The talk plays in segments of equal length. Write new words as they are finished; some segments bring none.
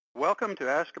Welcome to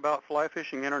Ask About Fly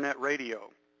Fishing Internet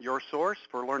Radio, your source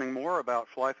for learning more about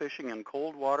fly fishing in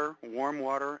cold water, warm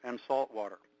water, and salt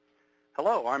water.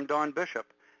 Hello, I'm Don Bishop,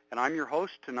 and I'm your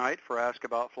host tonight for Ask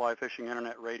About Fly Fishing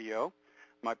Internet Radio.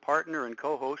 My partner and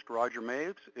co-host, Roger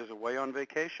Maves, is away on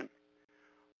vacation.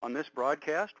 On this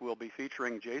broadcast, we'll be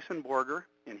featuring Jason Borger,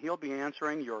 and he'll be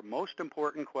answering your most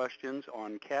important questions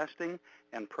on casting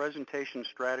and presentation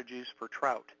strategies for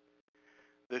trout.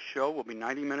 This show will be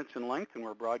 90 minutes in length, and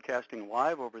we're broadcasting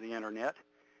live over the internet.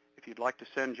 If you'd like to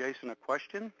send Jason a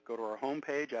question, go to our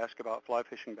homepage,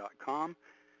 askaboutflyfishing.com,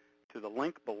 to the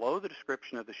link below the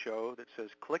description of the show that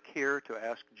says, click here to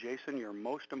ask Jason your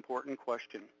most important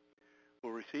question.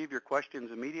 We'll receive your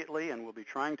questions immediately, and we'll be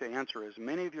trying to answer as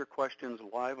many of your questions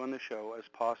live on the show as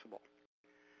possible.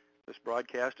 This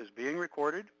broadcast is being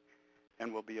recorded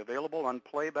and will be available on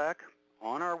playback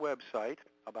on our website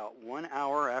about 1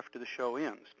 hour after the show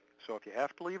ends. So if you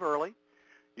have to leave early,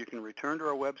 you can return to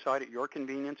our website at your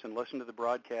convenience and listen to the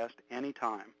broadcast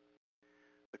anytime.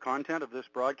 The content of this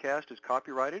broadcast is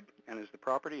copyrighted and is the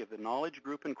property of the Knowledge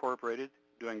Group Incorporated,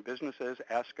 doing business as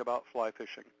Ask About Fly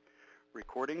Fishing.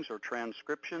 Recordings or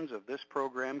transcriptions of this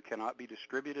program cannot be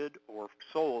distributed or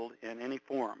sold in any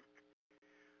form.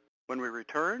 When we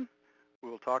return, we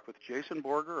will talk with Jason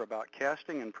Borger about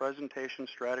casting and presentation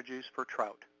strategies for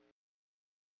trout.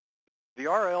 The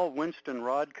R.L. Winston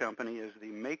Rod Company is the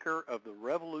maker of the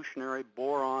revolutionary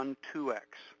Boron 2X,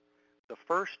 the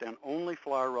first and only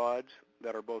fly rods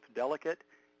that are both delicate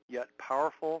yet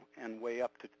powerful and weigh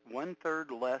up to 1/3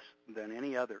 less than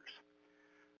any others.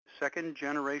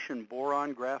 Second-generation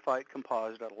boron graphite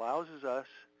composite allows us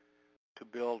to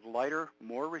build lighter,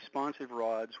 more responsive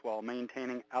rods while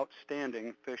maintaining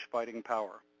outstanding fish-fighting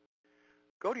power.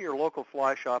 Go to your local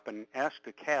fly shop and ask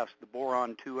to cast the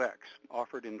Boron 2X,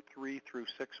 offered in 3 through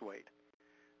 6 weight.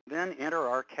 Then enter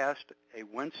our Cast a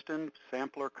Winston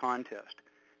Sampler contest.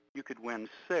 You could win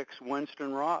 6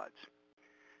 Winston rods.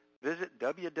 Visit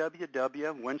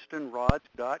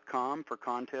www.winstonrods.com for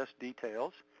contest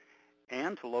details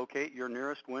and to locate your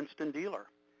nearest Winston dealer.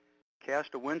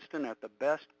 Cast a Winston at the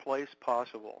best place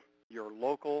possible, your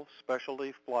local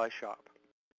specialty fly shop.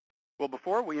 Well,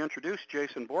 before we introduce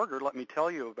Jason Borger, let me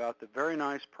tell you about the very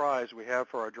nice prize we have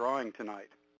for our drawing tonight.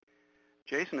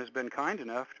 Jason has been kind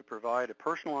enough to provide a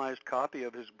personalized copy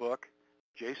of his book,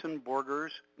 Jason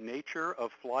Borger's Nature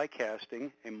of Fly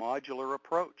Casting, a Modular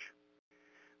Approach.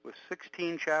 With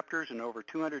 16 chapters and over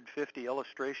 250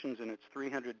 illustrations in its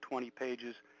 320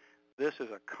 pages, this is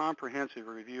a comprehensive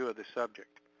review of the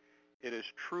subject. It is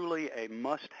truly a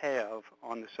must-have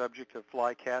on the subject of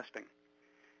fly casting.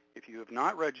 If you have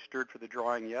not registered for the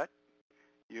drawing yet,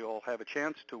 you'll have a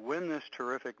chance to win this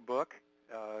terrific book,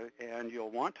 and you'll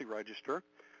want to register.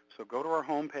 So go to our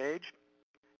homepage,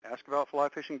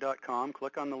 askaboutflyfishing.com,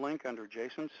 click on the link under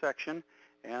Jason's section,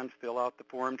 and fill out the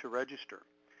form to register.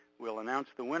 We'll announce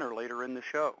the winner later in the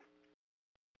show.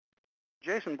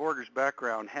 Jason Borger's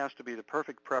background has to be the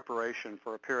perfect preparation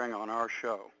for appearing on our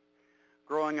show.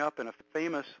 Growing up in a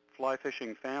famous fly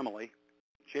fishing family,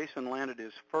 Jason landed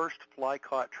his first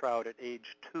fly-caught trout at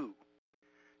age 2.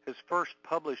 His first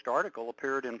published article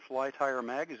appeared in Fly Tire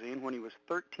magazine when he was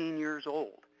 13 years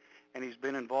old, and he's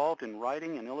been involved in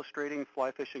writing and illustrating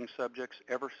fly fishing subjects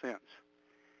ever since.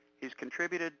 He's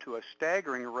contributed to a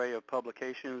staggering array of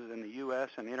publications in the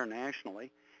U.S. and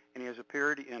internationally, and he has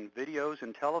appeared in videos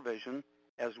and television,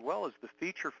 as well as the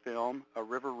feature film, A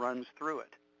River Runs Through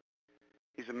It.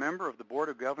 He's a member of the Board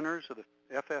of Governors of the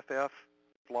FFF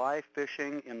Fly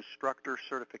Fishing Instructor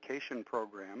Certification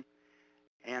Program,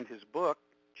 and his book,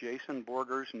 Jason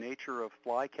Borger's Nature of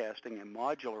Fly Casting, a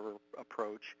Modular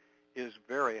Approach, is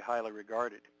very highly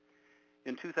regarded.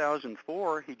 In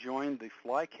 2004, he joined the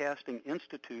Fly Casting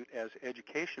Institute as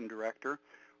Education Director,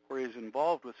 where he is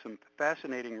involved with some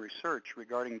fascinating research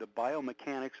regarding the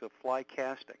biomechanics of fly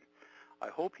casting. I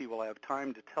hope he will have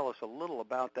time to tell us a little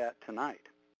about that tonight.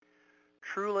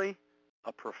 Truly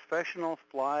a professional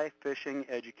fly fishing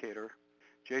educator,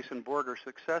 Jason Borger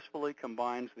successfully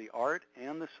combines the art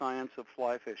and the science of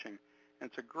fly fishing, and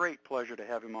it's a great pleasure to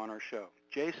have him on our show.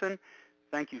 Jason,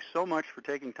 thank you so much for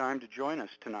taking time to join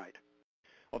us tonight.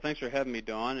 Well, thanks for having me,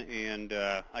 Don, and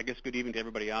I guess good evening to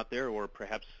everybody out there, or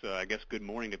perhaps, I guess, good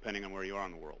morning, depending on where you are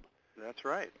in the world. That's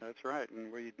right.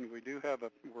 And we do have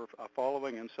we're a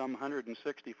following in some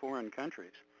 160 foreign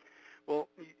countries. Well,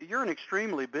 you're an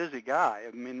extremely busy guy.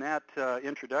 I mean, that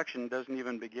introduction doesn't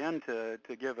even begin to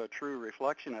give a true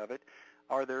reflection of it.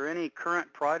 Are there any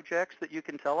current projects that you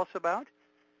can tell us about?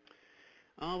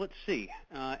 Let's see.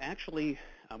 Actually,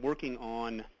 I'm working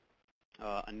on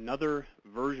another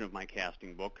version of my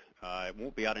casting book. It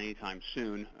won't be out anytime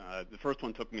soon. The first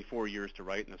one took me 4 years to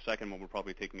write, and the second one will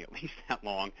probably take me at least that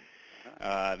long.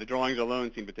 The drawings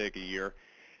alone seem to take a year.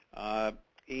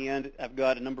 And I've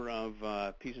got a number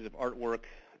of pieces of artwork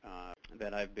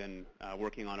that I've been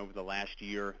working on over the last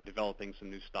year, developing some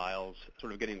new styles,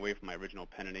 sort of getting away from my original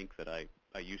pen and ink that I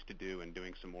used to do and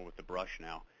doing some more with the brush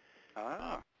now.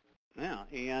 Yeah,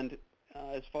 and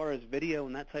as far as video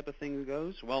and that type of thing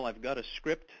goes, well, I've got a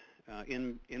script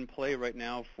in play right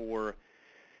now for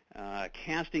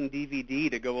casting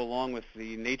DVD to go along with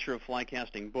the Nature of Fly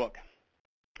Casting book.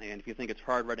 And if you think it's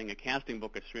hard writing a casting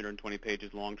book that's 320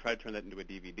 pages long, try to turn that into a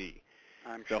DVD.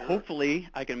 So hopefully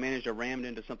I can manage to ram it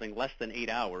into something less than 8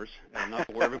 hours and not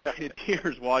bore everybody to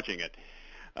tears watching it.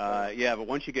 Yeah, but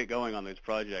once you get going on those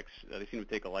projects, they seem to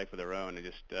take a life of their own, and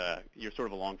just you're sort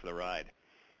of along for the ride.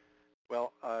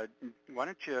 Well, why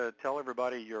don't you tell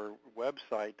everybody your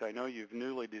website? I know you've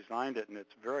newly designed it, and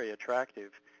it's very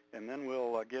attractive. And then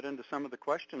we'll get into some of the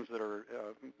questions that are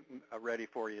ready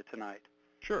for you tonight.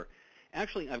 Sure.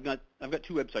 Actually, I've got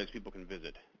two websites people can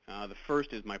visit. The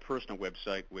first is my personal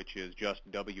website, which is just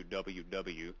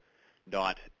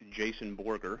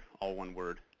www.jasonborger, all one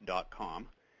word, .com.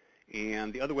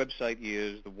 And the other website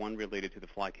is the one related to the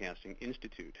Fly Casting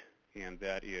Institute, and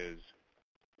that is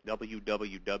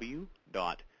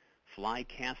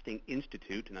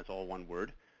www.flycastinginstitute, and that's all one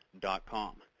word,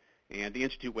 .com. And the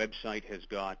Institute website has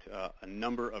got a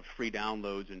number of free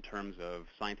downloads in terms of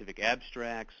scientific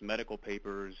abstracts, medical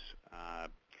papers,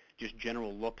 just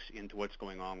general looks into what's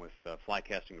going on with fly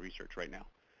casting research right now.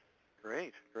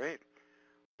 Great, great.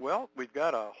 Well, we've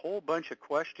got a whole bunch of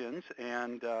questions,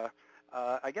 and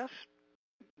I guess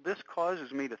this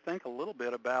causes me to think a little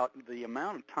bit about the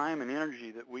amount of time and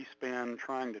energy that we spend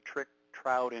trying to trick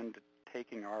trout into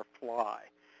taking our fly.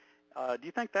 Do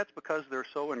you think that's because they're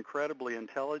so incredibly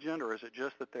intelligent, or is it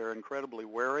just that they're incredibly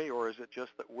wary, or is it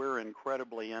just that we're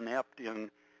incredibly inept in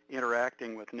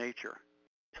interacting with nature?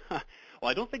 Well,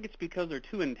 I don't think it's because they're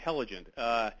too intelligent,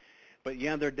 but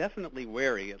yeah, they're definitely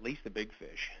wary, at least the big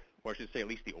fish, or I should say at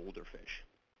least the older fish.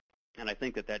 And I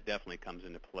think that definitely comes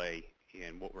into play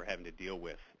in what we're having to deal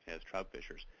with as trout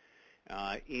fishers.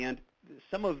 And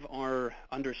some of our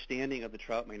understanding of the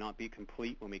trout may not be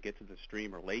complete when we get to the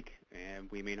stream or lake, and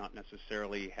we may not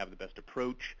necessarily have the best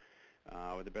approach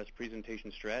or the best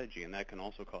presentation strategy, and that can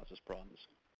also cause us problems.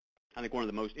 I think one of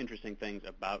the most interesting things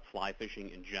about fly fishing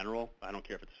in general, I don't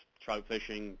care if it's trout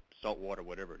fishing, saltwater,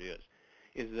 whatever it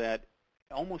is that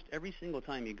almost every single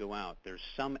time you go out, there's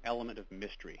some element of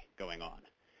mystery going on.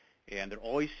 And there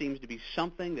always seems to be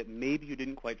something that maybe you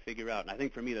didn't quite figure out. And I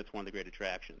think for me, that's one of the great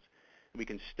attractions. We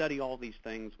can study all these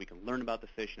things. We can learn about the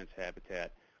fish and its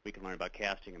habitat. We can learn about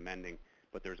casting and mending.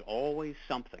 But there's always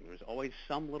something. There's always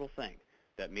some little thing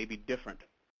that may be different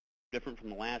from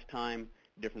the last time,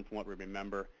 different from what we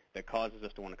remember, that causes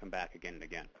us to want to come back again and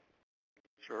again.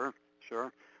 Sure,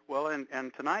 sure. Well,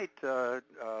 and tonight,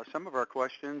 some of our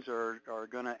questions are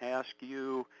going to ask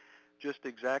you just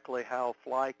exactly how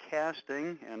fly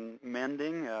casting and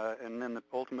mending and then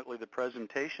ultimately the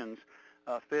presentations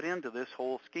fit into this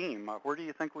whole scheme. Where do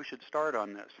you think we should start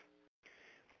on this?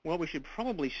 Well, we should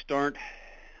probably start,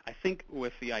 I think,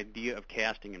 with the idea of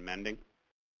casting and mending,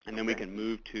 and then we can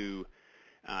move to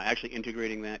actually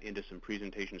integrating that into some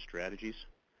presentation strategies.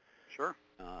 Sure.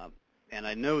 And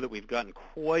I know that we've gotten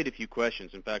quite a few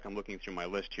questions. In fact, I'm looking through my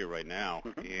list here right now,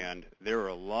 and there are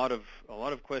a lot of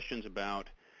questions about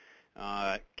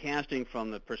casting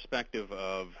from the perspective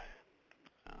of,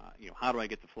 how do I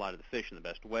get the fly to the fish in the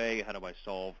best way? How do I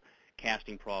solve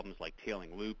casting problems like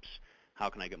tailing loops? How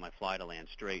can I get my fly to land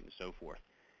straight and so forth?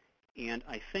 And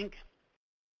I think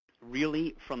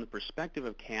really from the perspective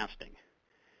of casting,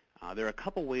 there are a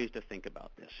couple ways to think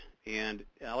about this. And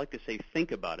I like to say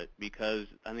think about it because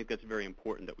I think that's very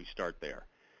important that we start there,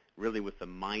 really with the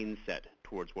mindset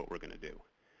towards what we're going to do.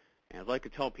 And I'd like to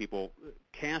tell people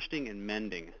casting and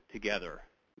mending together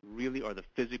really are the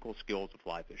physical skills of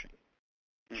fly fishing.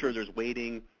 Sure, there's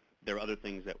wading, there are other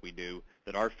things that we do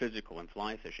that are physical in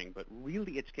fly fishing, but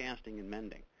really it's casting and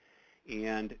mending.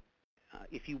 And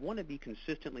if you want to be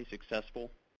consistently successful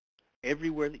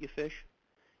everywhere that you fish,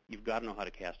 you've got to know how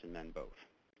to cast and mend both.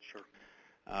 Sure.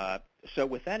 So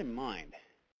with that in mind,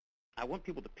 I want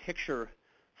people to picture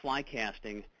fly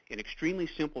casting in extremely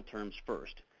simple terms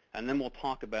first, and then we'll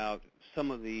talk about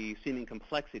some of the seeming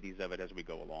complexities of it as we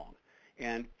go along.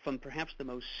 And from perhaps the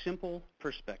most simple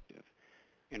perspective,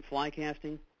 in fly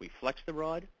casting, we flex the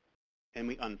rod and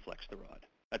we unflex the rod.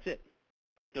 That's it.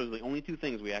 Those are the only two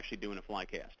things we actually do in a fly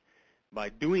cast. By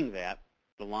doing that,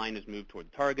 the line is moved toward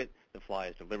the target, the fly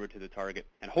is delivered to the target,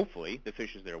 and hopefully the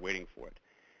fish is there waiting for it.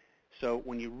 So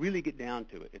when you really get down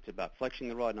to it, it's about flexing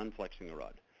the rod and unflexing the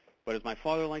rod. But as my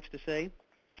father likes to say,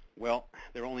 well,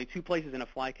 there are only two places in a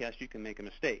fly cast you can make a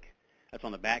mistake. That's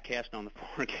on the back cast and on the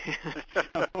forward cast.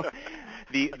 So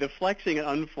the flexing and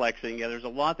unflexing, yeah, there's a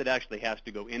lot that actually has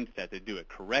to go into that to do it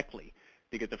correctly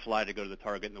to get the fly to go to the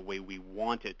target in the way we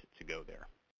want it to go there.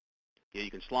 Yeah,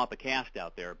 you can slop a cast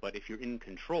out there, but if you're in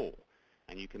control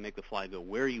and you can make the fly go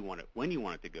where you want it, when you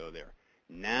want it to go there,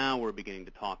 now we're beginning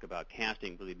to talk about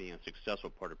casting really being a successful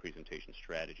part of presentation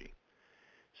strategy.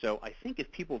 So I think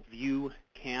if people view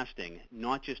casting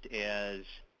not just as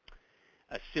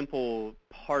a simple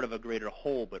part of a greater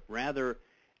whole, but rather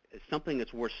as something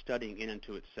that's worth studying in and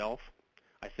to itself,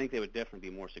 I think they would definitely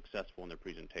be more successful in their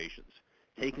presentations.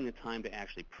 Taking the time to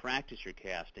actually practice your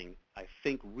casting, I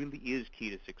think, really is key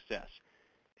to success.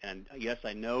 And yes,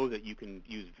 I know that you can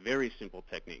use very simple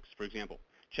techniques. For example,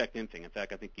 check nymphing. In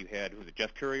fact, I think you had, was it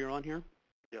Jeff Courier on here?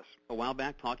 Yes. A while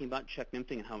back talking about check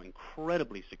nymphing and how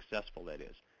incredibly successful that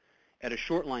is. At a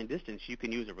short line distance, you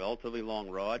can use a relatively long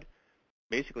rod,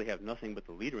 basically have nothing but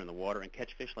the leader in the water, and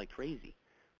catch fish like crazy.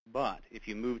 But if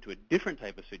you move to a different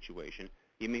type of situation,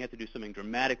 you may have to do something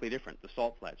dramatically different, the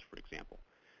salt flats, for example.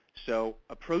 So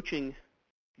approaching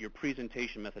your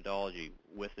presentation methodology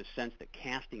with the sense that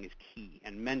casting is key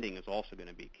and mending is also going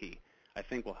to be key, I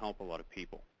think will help a lot of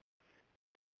people.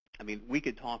 I mean, we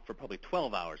could talk for probably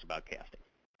 12 hours about casting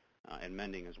and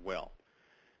mending as well.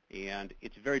 And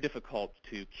it's very difficult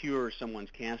to cure someone's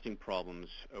casting problems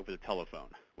over the telephone,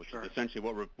 which Sure. is essentially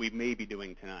what we may be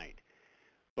doing tonight.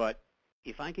 But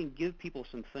if I can give people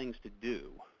some things to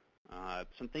do,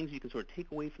 some things you can sort of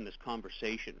take away from this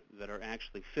conversation that are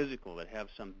actually physical, that have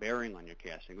some bearing on your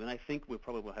casting, then I think we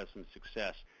probably will have some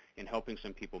success in helping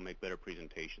some people make better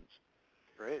presentations.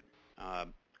 Great.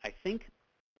 I think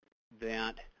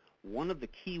that one of the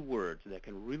key words that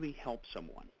can really help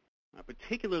someone,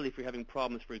 particularly if you're having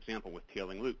problems, for example, with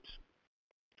tailing loops,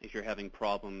 if you're having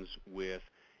problems with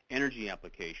energy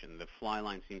application, the fly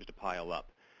line seems to pile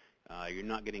up, you're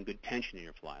not getting good tension in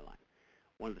your fly line.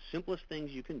 One of the simplest things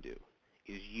you can do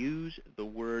is use the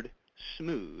word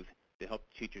smooth to help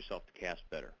teach yourself to cast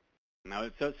better. Now,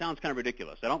 it sounds kind of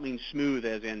ridiculous. I don't mean smooth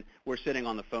as in we're sitting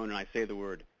on the phone and I say the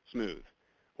word smooth,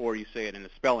 or you say it in a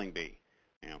spelling bee,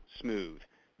 smooth.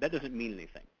 That doesn't mean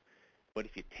anything. But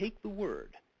if you take the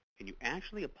word and you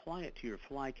actually apply it to your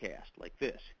fly cast like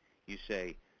this, you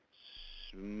say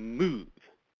smooth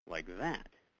like that.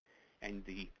 And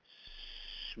the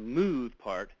smooth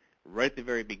part right at the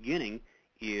very beginning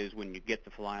is when you get the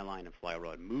fly line and fly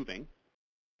rod moving.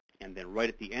 And then right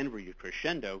at the end where you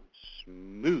crescendo,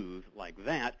 smooth like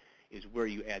that, is where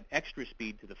you add extra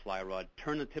speed to the fly rod,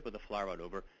 turn the tip of the fly rod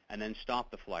over, and then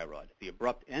stop the fly rod. The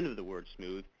abrupt end of the word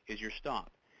smooth is your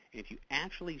stop. And if you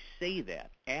actually say that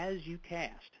as you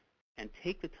cast and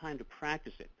take the time to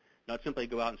practice it, not simply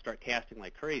go out and start casting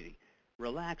like crazy,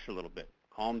 relax a little bit,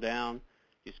 calm down,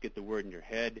 just get the word in your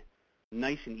head,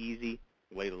 nice and easy,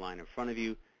 lay the line in front of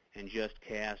you, and just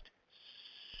cast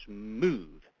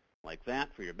smooth like that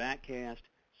for your back cast,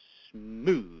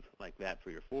 smooth like that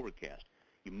for your forward cast.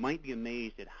 You might be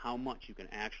amazed at how much you can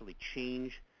actually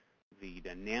change the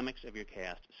dynamics of your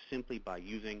cast simply by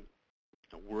using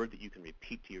a word that you can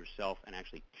repeat to yourself and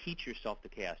actually teach yourself to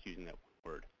cast using that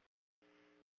word.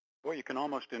 Well, you can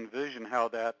almost envision how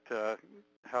that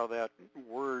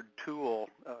word tool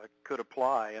could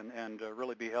apply and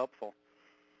really be helpful.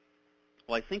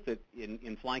 Well, I think that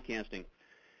in fly casting,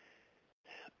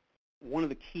 one of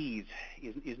the keys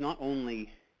is not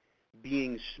only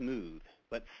being smooth,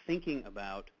 but thinking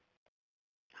about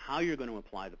how you're going to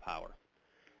apply the power.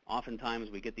 Oftentimes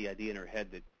we get the idea in our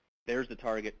head that there's the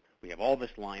target, we have all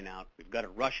this line out, we've got to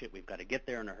rush it, we've got to get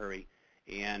there in a hurry,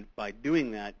 and by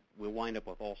doing that, we'll wind up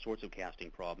with all sorts of casting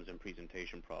problems and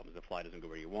presentation problems. The fly doesn't go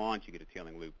where you want, you get a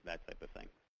tailing loop, that type of thing.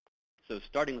 So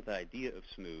starting with the idea of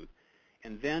smooth,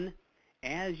 and then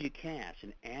as you cast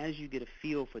and as you get a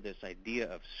feel for this idea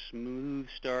of smooth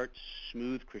start,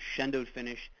 smooth crescendo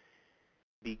finish,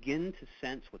 begin to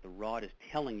sense what the rod is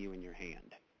telling you in your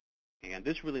hand. And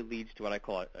this really leads to what I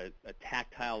call a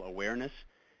tactile awareness.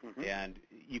 Mm-hmm. And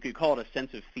you could call it a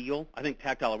sense of feel. I think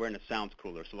tactile awareness sounds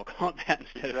cooler, so we'll call it that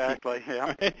instead of feel. Exactly,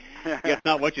 yeah. Right? Yeah, it's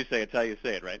not what you say, it's how you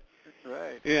say it, right?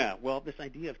 Right. Yeah, well, this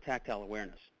idea of tactile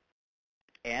awareness.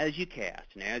 As you cast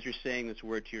and as you're saying this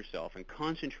word to yourself and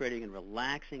concentrating and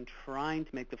relaxing, trying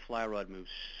to make the fly rod move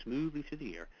smoothly through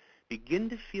the air, begin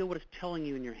to feel what it's telling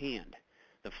you in your hand.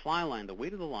 The fly line, the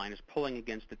weight of the line, is pulling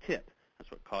against the tip.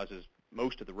 That's what causes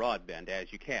most of the rod bend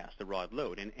as you cast, the rod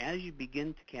load. And as you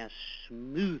begin to cast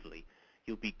smoothly,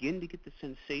 you'll begin to get the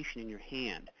sensation in your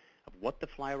hand of what the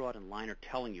fly rod and line are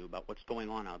telling you about what's going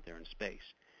on out there in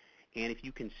space. And if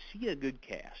you can see a good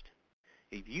cast,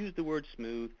 if you use the word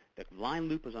smooth, the line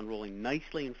loop is unrolling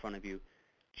nicely in front of you,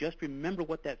 just remember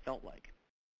what that felt like.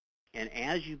 And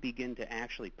as you begin to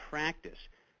actually practice,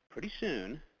 pretty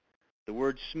soon, the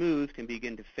word smooth can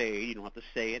begin to fade. You don't have to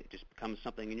say it. It just becomes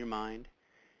something in your mind.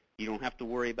 You don't have to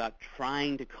worry about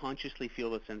trying to consciously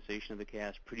feel the sensation of the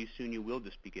cast. Pretty soon you will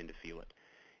just begin to feel it.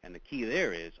 And the key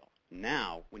there is,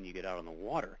 now, when you get out on the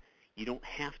water, you don't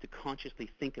have to consciously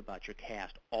think about your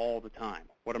cast all the time.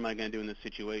 What am I going to do in this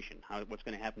situation? What's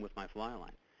going to happen with my fly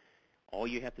line? All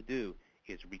you have to do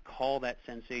is recall that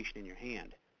sensation in your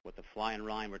hand, what the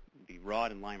the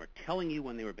rod and line were telling you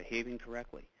when they were behaving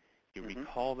correctly. You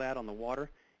recall that on the water,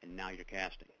 and now you're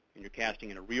casting. And you're casting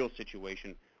in a real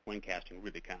situation when casting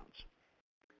really counts.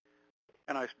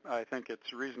 And I think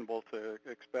it's reasonable to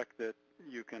expect that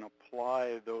you can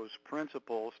apply those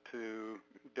principles to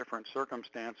different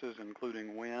circumstances,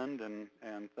 including wind and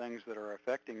things that are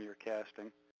affecting your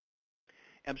casting.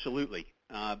 Absolutely.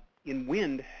 In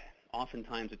wind,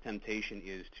 oftentimes the temptation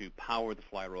is to power the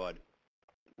fly rod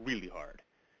really hard.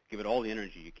 Give it all the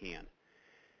energy you can.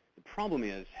 The problem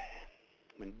is,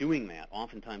 when doing that,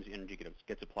 oftentimes the energy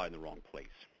gets applied in the wrong place.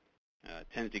 It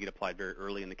tends to get applied very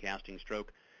early in the casting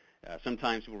stroke.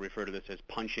 Sometimes we'll refer to this as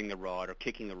punching the rod or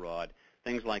kicking the rod,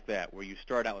 things like that, where you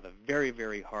start out with a very,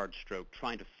 very hard stroke,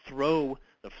 trying to throw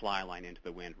the fly line into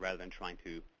the wind rather than trying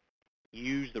to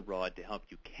use the rod to help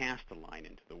you cast the line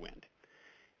into the wind.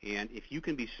 And if you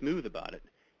can be smooth about it,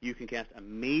 you can cast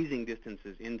amazing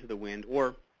distances into the wind,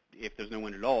 or if there's no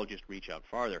wind at all, just reach out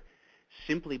farther,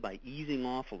 simply by easing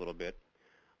off a little bit,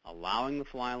 allowing the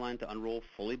fly line to unroll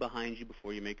fully behind you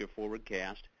before you make your forward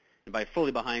cast. And by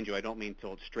fully behind you, I don't mean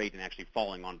until it's straight and actually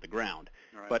falling onto the ground,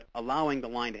 but allowing the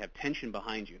line to have tension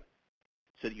behind you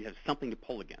so that you have something to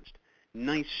pull against.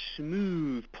 Nice,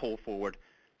 smooth pull forward,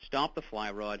 stop the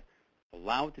fly rod,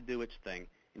 allow it to do its thing,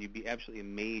 and you'd be absolutely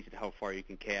amazed at how far you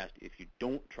can cast if you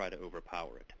don't try to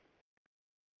overpower it.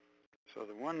 So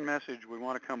the one message we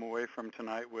want to come away from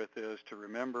tonight with is to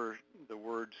remember the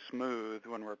word smooth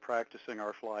when we're practicing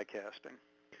our fly casting.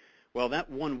 Well, that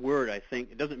one word, I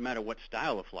think, it doesn't matter what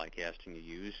style of fly casting you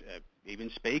use, even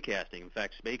spey casting. In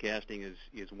fact, spey casting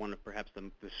is one of perhaps the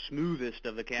smoothest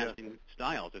of the casting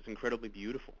styles. It's incredibly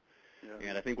beautiful. Yeah.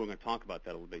 And I think we're going to talk about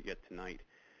that a little bit yet tonight.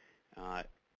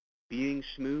 Being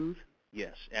smooth,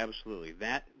 yes, absolutely.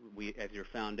 That, as your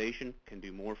foundation, can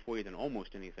do more for you than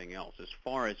almost anything else, as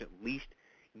far as at least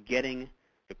getting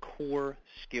the core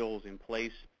skills in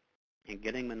place and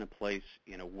getting them into place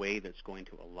in a way that's going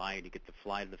to allow you to get the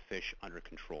fly to the fish under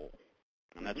control.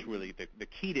 And that's really the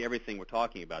key to everything we're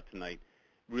talking about tonight,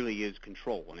 really is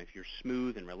control. And if you're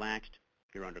smooth and relaxed,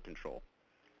 you're under control.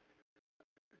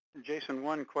 Jason,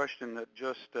 one question that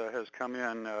just has come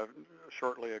in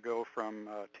shortly ago from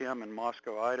Tim in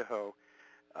Moscow, Idaho.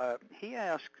 He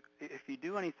asked if you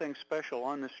do anything special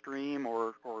on the stream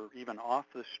or even off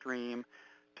the stream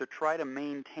to try to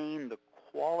maintain the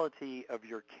quality of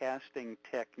your casting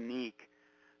technique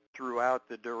throughout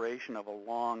the duration of a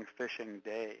long fishing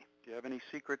day. Do you have any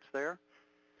secrets there?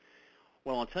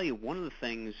 Well, I'll tell you, one of the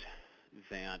things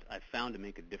that I found to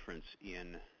make a difference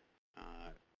in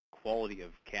quality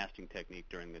of casting technique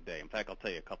during the day. In fact, I'll tell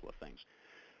you a couple of things.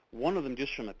 One of them,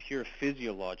 just from a pure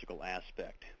physiological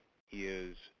aspect,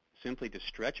 is simply to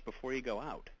stretch before you go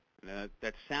out. And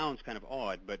that sounds kind of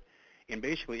odd, but in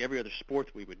basically every other sport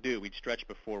that we would do, we'd stretch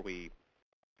before we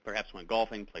perhaps went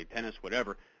golfing, played tennis,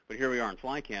 whatever. But here we are in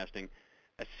fly casting,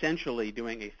 essentially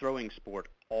doing a throwing sport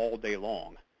all day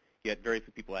long, yet very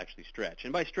few people actually stretch.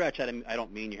 And by stretch, I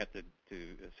don't mean you have to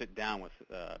sit down with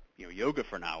yoga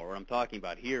for an hour. What I'm talking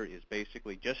about here is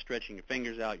basically just stretching your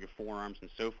fingers out, your forearms, and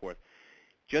so forth,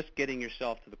 just getting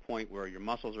yourself to the point where your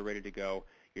muscles are ready to go,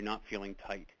 you're not feeling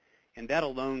tight. And that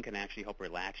alone can actually help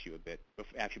relax you a bit,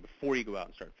 actually before you go out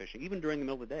and start fishing, even during the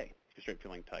middle of the day, if you start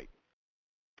feeling tight.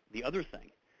 The other thing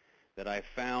that I've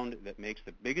found that makes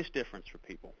the biggest difference for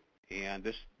people, and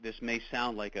this may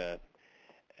sound like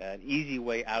an easy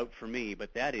way out for me,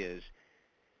 but that is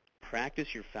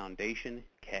practice your foundation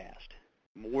cast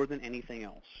more than anything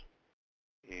else.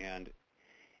 And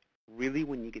really,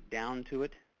 when you get down to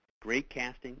it, great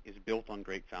casting is built on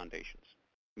great foundations.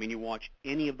 I mean, you watch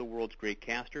any of the world's great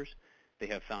casters, they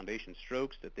have foundation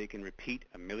strokes that they can repeat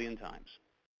 1,000,000 times,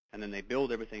 and then they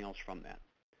build everything else from that.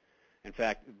 In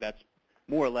fact, that's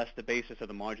more or less the basis of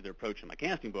the modular approach in my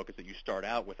casting book, is that you start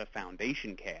out with a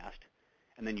foundation cast,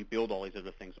 and then you build all these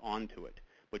other things onto it.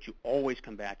 But you always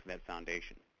come back to that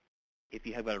foundation. If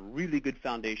you have a really good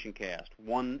foundation cast,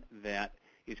 one that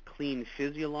is clean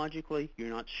physiologically. You're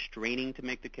not straining to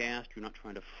make the cast. You're not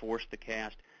trying to force the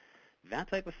cast. That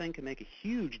type of thing can make a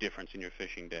huge difference in your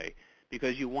fishing day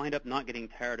because you wind up not getting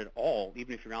tired at all,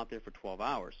 even if you're out there for 12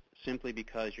 hours, simply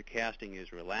because your casting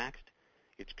is relaxed,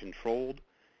 it's controlled.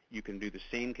 You can do the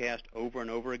same cast over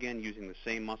and over again using the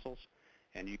same muscles,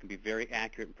 and you can be very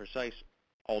accurate and precise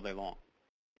all day long.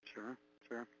 Sure,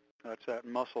 sure. That's that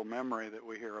muscle memory that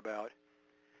we hear about.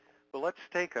 Well, let's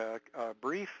take a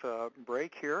brief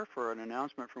break here for an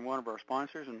announcement from one of our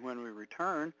sponsors, and when we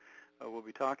return, we'll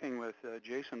be talking with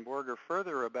Jason Borger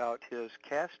further about his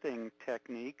casting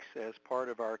techniques as part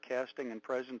of our casting and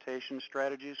presentation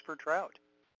strategies for trout.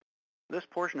 This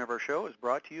portion of our show is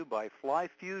brought to you by Fly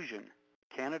Fusion,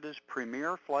 Canada's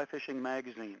premier fly fishing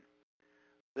magazine.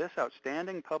 This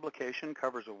outstanding publication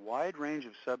covers a wide range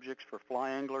of subjects for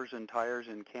fly anglers and tyers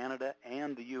in Canada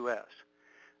and the U.S.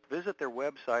 Visit their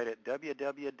website at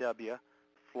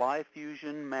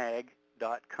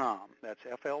www.flyfusionmag.com. That's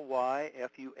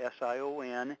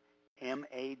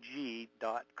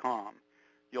FLYFUSIONMAG.com.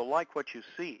 You'll like what you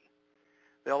see.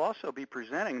 They'll also be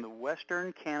presenting the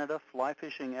Western Canada Fly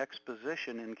Fishing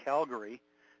Exposition in Calgary,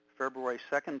 February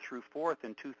 2nd through 4th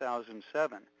in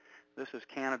 2007. This is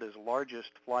Canada's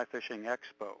largest fly fishing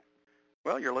expo.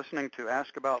 Well, you're listening to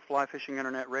Ask About Fly Fishing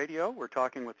Internet Radio. We're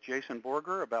talking with Jason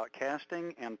Borger about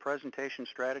casting and presentation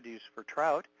strategies for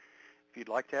trout. If you'd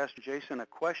like to ask Jason a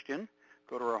question,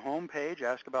 go to our homepage,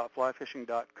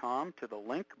 askaboutflyfishing.com, to the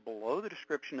link below the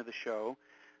description of the show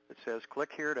that says,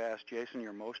 click here to ask Jason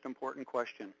your most important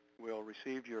question. We'll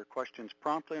receive your questions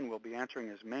promptly, and we'll be answering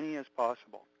as many as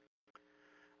possible.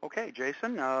 Okay,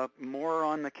 Jason, more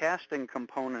on the casting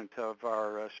component of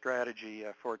our strategy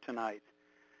for tonight.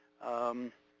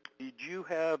 Did you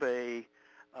have a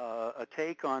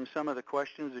take on some of the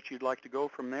questions that you'd like to go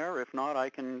from there? If not,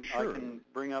 I can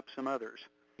bring up some others.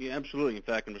 Yeah, absolutely. In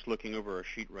fact, I'm just looking over our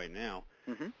sheet right now.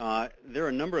 Mm-hmm. There are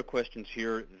a number of questions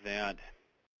here that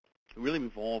really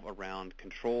revolve around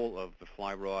control of the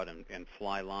fly rod and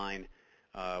fly line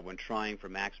when trying for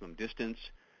maximum distance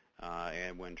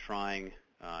and when trying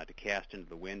to cast into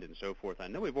the wind and so forth. I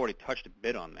know we've already touched a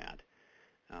bit on that,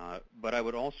 but I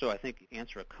would also, I think,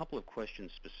 answer a couple of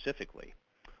questions specifically.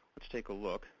 Let's take a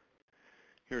look.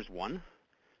 Here's one,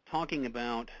 talking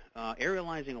about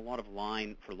aerializing a lot of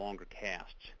line for longer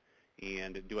casts.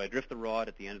 And do I drift the rod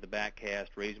at the end of the back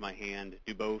cast, raise my hand,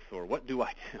 do both, or what do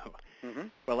I do? Mm-hmm.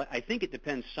 Well, I think it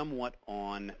depends somewhat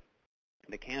on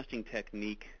the casting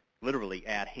technique literally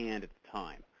at hand at the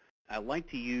time. I like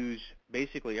to use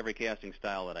basically every casting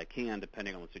style that I can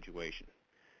depending on the situation.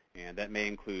 And that may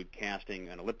include casting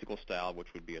an elliptical style,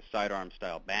 which would be a sidearm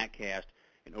style back cast,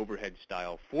 an overhead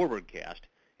style forward cast,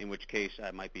 in which case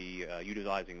I might be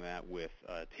utilizing that with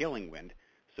tailing wind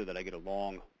so that I get a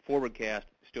long forward cast,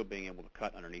 still being able to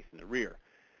cut underneath in the rear.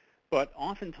 But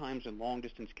oftentimes in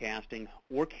long-distance casting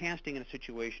or casting in a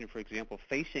situation, for example,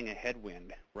 facing a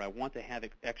headwind where I want to have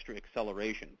extra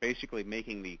acceleration, basically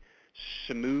making the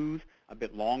smooth a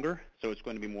bit longer, so it's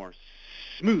going to be more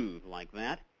smooth like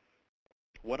that,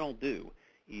 what I'll do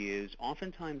is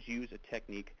oftentimes use a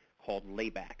technique called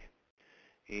layback.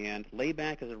 And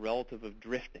layback is a relative of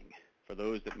drifting. For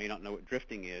those that may not know what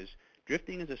drifting is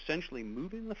essentially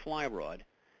moving the fly rod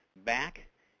back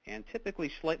and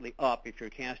typically slightly up if you're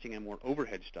casting in a more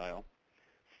overhead style,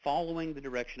 following the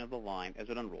direction of the line as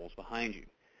it unrolls behind you.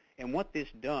 And what this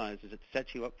does is it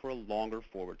sets you up for a longer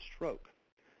forward stroke.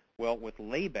 Well, with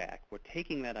layback, we're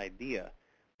taking that idea,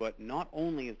 but not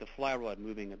only is the fly rod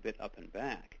moving a bit up and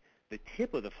back, the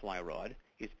tip of the fly rod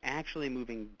is actually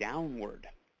moving downward.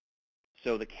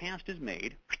 So the cast is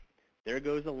made, there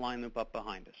goes the line loop up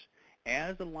behind us.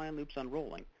 As the line loop's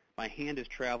unrolling, my hand is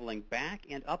traveling back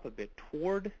and up a bit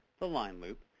toward the line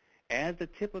loop as the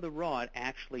tip of the rod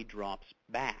actually drops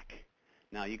back.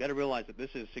 Now, you've got to realize that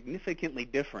this is significantly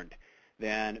different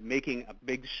than making a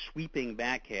big sweeping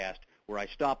back cast where I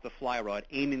stop the fly rod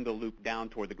aiming the loop down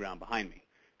toward the ground behind me.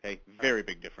 Okay, very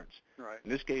big difference. Right. In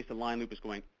this case, the line loop is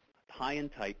going high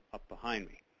and tight up behind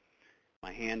me.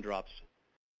 My hand drops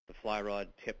the fly rod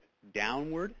tip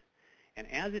downward,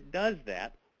 and as it does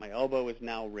that, my elbow is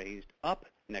now raised up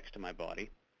next to my body,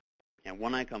 and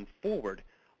when I come forward,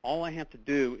 all I have to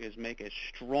do is make a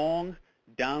strong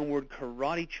downward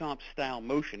karate chop style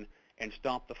motion and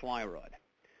stop the fly rod.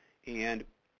 And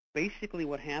basically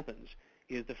what happens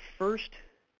is the first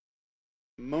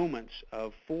moments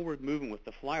of forward movement with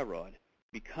the fly rod,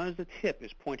 because the tip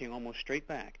is pointing almost straight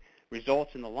back,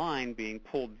 results in the line being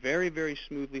pulled very, very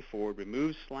smoothly forward,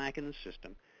 removes slack in the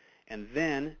system, and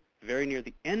then very near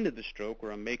the end of the stroke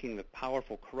where I'm making the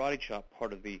powerful karate chop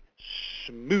part of the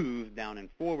smooth down and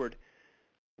forward,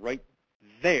 right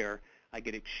there, I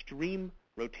get extreme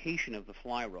rotation of the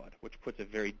fly rod, which puts a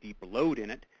very deep load in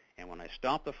it. And when I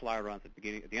stop the fly rod at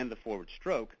the end of the forward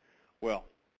stroke, well,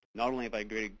 not only have I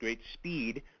great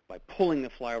speed by pulling the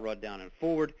fly rod down and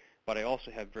forward, but I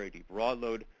also have very deep rod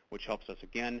load, which helps us,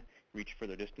 again, reach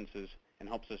further distances and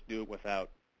helps us do it without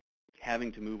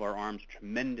having to move our arms a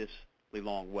tremendously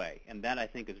long way. And that, I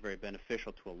think, is very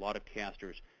beneficial to a lot of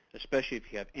casters, especially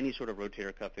if you have any sort of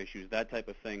rotator cuff issues, that type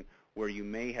of thing, where you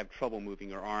may have trouble moving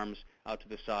your arms out to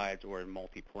the sides or in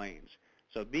multi-planes.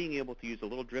 So being able to use a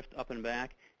little drift up and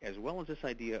back, as well as this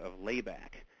idea of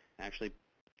layback, actually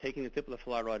taking the tip of the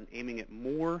fly rod and aiming it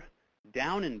more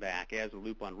down and back as the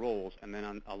loop unrolls, and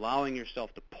then allowing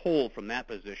yourself to pull from that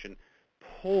position,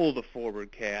 pull the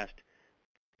forward cast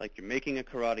like you're making a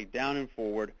karate, down and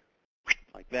forward,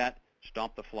 like that,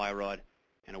 stomp the fly rod,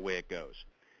 and away it goes.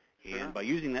 Sure. And by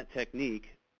using that technique,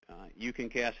 you can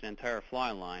cast an entire fly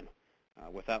line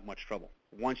without much trouble,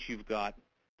 once you've got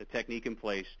the technique in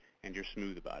place and you're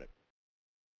smooth about it.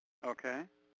 Okay.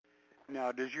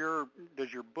 Now, does your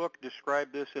book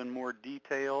describe this in more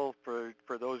detail for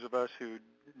those of us who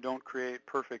don't create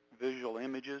perfect visual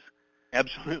images?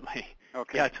 Absolutely.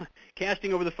 Okay. Yeah,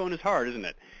 casting over the phone is hard, isn't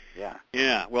it? Yeah.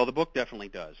 Yeah, well, the book definitely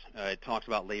does. It talks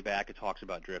about layback. It talks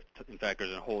about drift. In fact,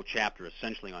 there's a whole chapter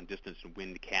essentially on distance and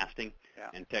wind casting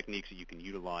and techniques that you can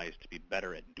utilize to be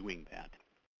better at doing that.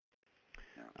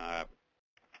 Yeah.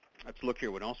 Let's look here.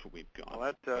 What else we've got?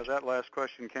 Well, that last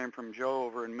question came from Joe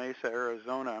over in Mesa,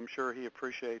 Arizona. I'm sure he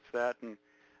appreciates that, and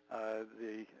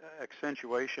the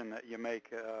accentuation that you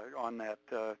make on that,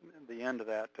 the end of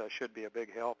that, should be a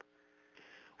big help.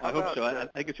 I hope so. I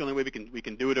think it's the only way we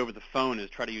can do it over the phone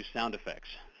is try to use sound effects.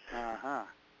 Uh-huh.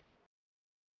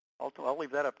 I'll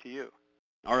leave that up to you.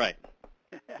 All right.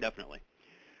 Definitely.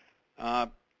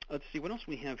 Let's see. What else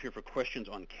we have here for questions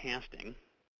on casting?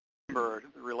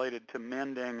 Related to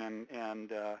mending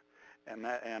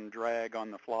and drag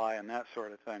on the fly and that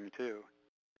sort of thing too.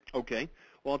 Okay.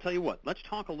 Well, I'll tell you what. Let's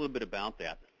talk a little bit about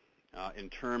that in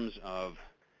terms of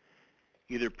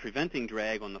either preventing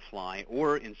drag on the fly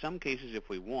or, in some cases, if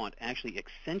we want, actually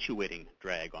accentuating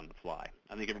drag on the fly.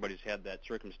 I think everybody's had that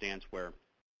circumstance where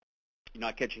you're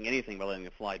not catching anything by letting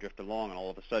the fly drift along, and all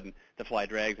of a sudden the fly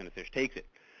drags and the fish takes it.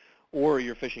 Or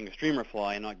you're fishing a streamer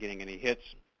fly and not getting any hits.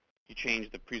 You change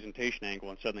the presentation angle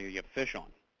and suddenly you get fish on.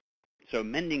 So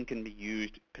mending can be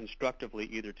used constructively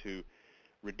either to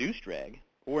reduce drag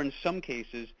or in some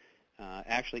cases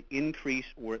actually increase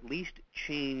or at least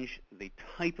change the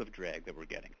type of drag that we're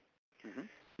getting. Mm-hmm.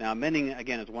 Now, mending,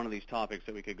 again, is one of these topics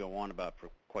that we could go on about for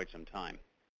quite some time.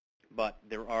 But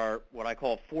there are what I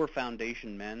call 4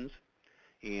 foundation mends,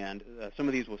 and some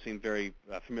of these will seem very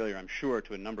familiar, I'm sure,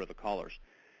 to a number of the callers.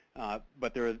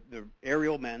 But there are the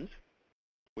aerial mends,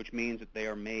 which means that they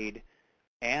are made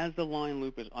as the line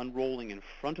loop is unrolling in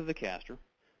front of the caster,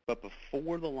 but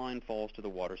before the line falls to the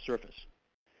water surface.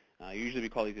 Usually we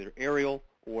call these either aerial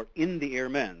or in-the-air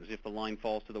mends. If the line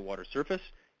falls to the water surface,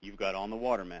 you've got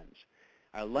on-the-water mends.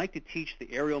 I like to teach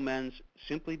the aerial mends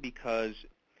simply because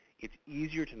it's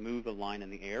easier to move the line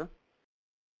in the air.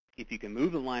 If you can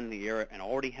move the line in the air and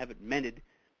already have it mended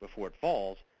before it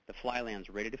falls, the fly lands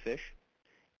ready to fish.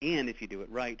 And if you do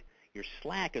it right, your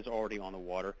slack is already on the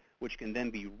water, which can then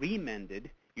be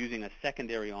remended using a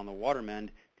secondary on-the-water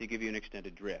mend to give you an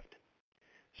extended drift.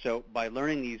 So by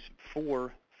learning these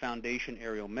 4 foundation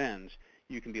aerial mends,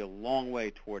 you can be a long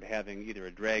way toward having either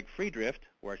a drag-free drift,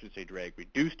 or I should say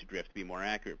drag-reduced drift to be more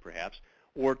accurate perhaps,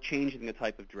 or changing the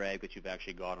type of drag that you've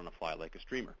actually got on a fly like a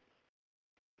streamer.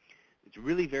 It's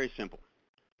really very simple.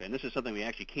 And this is something we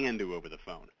actually can do over the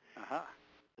phone.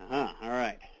 All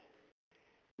right.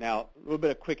 Now, a little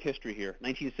bit of quick history here.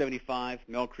 1975,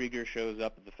 Mel Krieger shows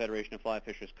up at the Federation of Fly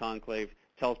Fishers Conclave,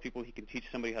 tells people he can teach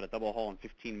somebody how to double haul in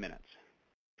 15 minutes.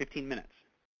 15 minutes.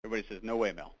 Everybody says, no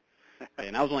way, Mel.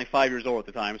 And I was only 5 years old at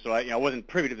the time, so I wasn't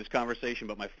privy to this conversation,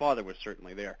 but my father was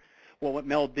certainly there. Well, what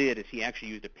Mel did is he actually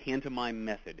used a pantomime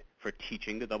method for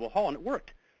teaching the double haul, and it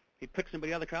worked. He picked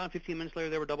somebody out of the crowd, and 15 minutes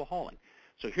later they were double hauling.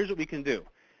 So here's what we can do.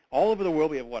 All over the world,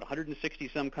 we have,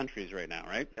 160-some countries right now,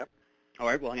 right? Yep. All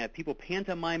right, well, I have people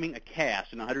pantomiming a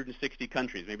cast in 160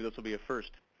 countries. Maybe this will be a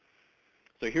first.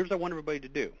 So here's what I want everybody to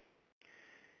do.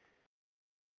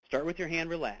 Start with your hand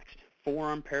relaxed,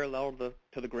 forearm parallel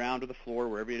to the ground or the floor,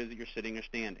 wherever it is that you're sitting or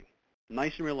standing.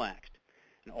 Nice and relaxed.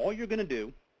 And all you're going to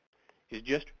do is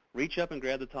just reach up and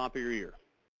grab the top of your ear,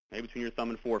 maybe between your thumb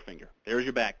and forefinger. There's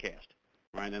your back cast.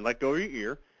 All right, and then let go of your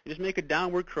ear and just make a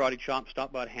downward karate chop,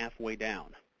 stop about halfway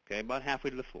down, okay, about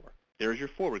halfway to the floor. There's your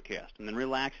forward cast. And then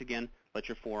relax again. Let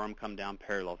your forearm come down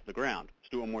parallel to the ground. Let's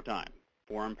do it one more time.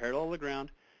 Forearm parallel to the ground.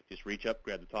 Just reach up,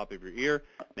 grab the top of your ear,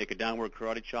 make a downward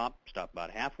karate chop, stop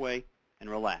about halfway, and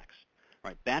relax. All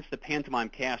right, that's the pantomime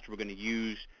cast we're going to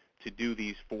use to do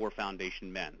these 4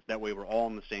 foundation mends. That way we're all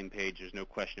on the same page. There's no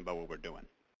question about what we're doing.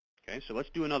 Okay, so let's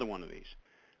do another one of these.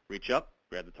 Reach up,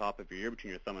 grab the top of your ear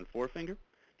between your thumb and forefinger.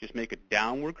 Just make a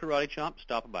downward karate chop,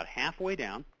 stop about halfway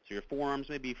down, so your forearms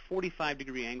may be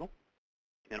 45-degree angle.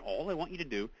 And all I want you to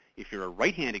do, if you're a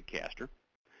right-handed caster,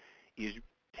 is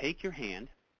take your hand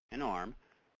and arm,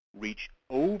 reach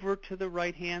over to the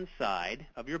right-hand side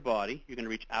of your body. You're going to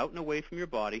reach out and away from your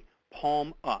body,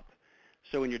 palm up.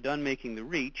 So when you're done making the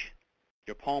reach,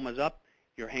 your palm is up,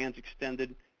 your hand's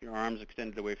extended, your arm's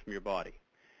extended away from your body.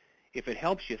 If it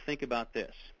helps you, think about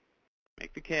this.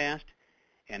 Make the cast,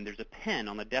 and there's a pen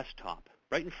on the desktop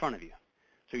right in front of you.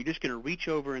 So you're just going to reach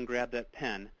over and grab that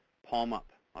pen, palm up.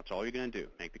 That's all you're going to do.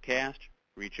 Make the cast,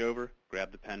 reach over,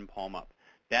 grab the pen, palm up.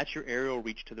 That's your aerial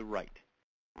reach to the right.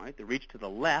 All right, the reach to the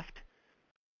left,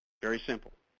 very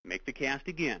simple. Make the cast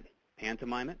again,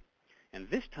 pantomime it, and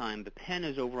this time the pen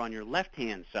is over on your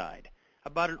left-hand side,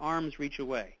 about an arm's reach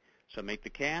away. So make the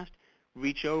cast,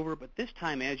 reach over, but this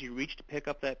time as you reach to pick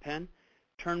up that pen,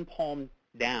 turn palm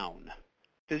down.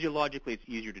 Physiologically, it's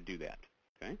easier to do that.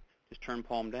 Okay, just turn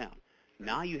palm down.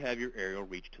 Now you have your aerial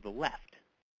reach to the left.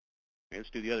 Okay, let's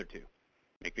do the other 2.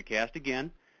 Make the cast again.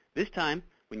 This time,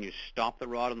 when you stop the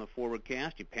rod on the forward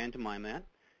cast, you pantomime that.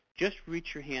 Just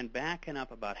reach your hand back and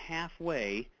up about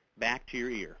halfway back to your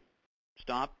ear.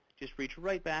 Stop. Just reach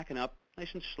right back and up,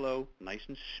 nice and slow, nice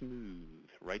and smooth,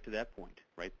 right to that point,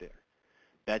 right there.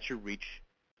 That's your reach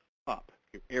up,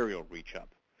 your aerial reach up.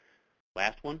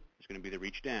 Last one is going to be the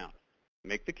reach down.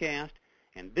 Make the cast,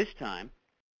 and this time,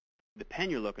 the pen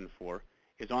you're looking for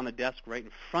is on the desk right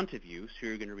in front of you, so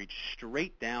you're going to reach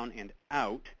straight down and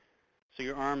out, so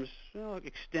your arms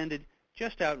extended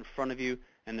just out in front of you,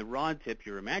 and the rod tip,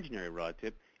 your imaginary rod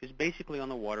tip, is basically on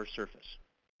the water surface.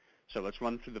 So let's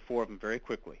run through the 4 of them very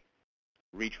quickly.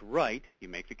 Reach right, you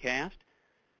make the cast,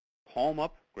 palm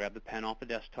up, grab the pen off the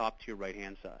desktop to your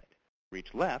right-hand side.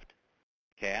 Reach left,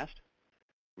 cast,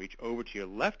 reach over to your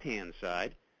left-hand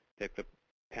side, pick the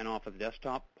pen off of the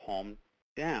desktop, palm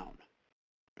down.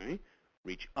 Okay?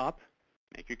 Reach up,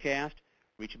 make your cast,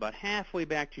 reach about halfway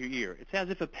back to your ear. It's as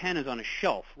if a pen is on a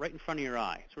shelf right in front of your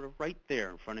eye, sort of right there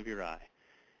in front of your eye.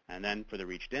 And then for the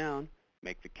reach down,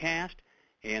 make the cast,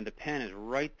 and the pen is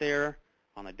right there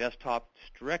on the desktop,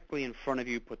 directly in front of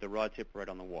you. Put the rod tip right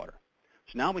on the water.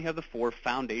 So now we have the 4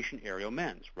 foundation aerial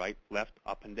mends, right, left,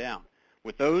 up, and down.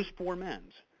 With those 4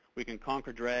 mends, we can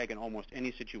conquer drag in almost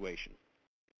any situation.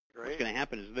 Great. What's going to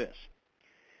happen is this.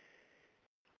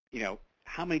 You know,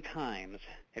 how many times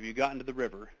have you gotten to the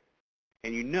river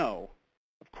and you know,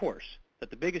 of course, that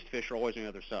the biggest fish are always on the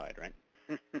other side, right?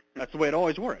 That's the way it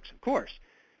always works, of course.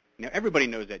 Now, everybody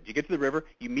knows that. You get to the river,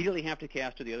 you immediately have to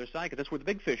cast to the other side because that's where the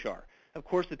big fish are. Of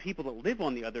course, the people that live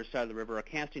on the other side of the river are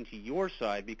casting to your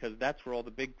side because that's where all the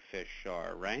big fish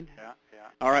are, right? Yeah.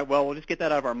 All right, well, we'll just get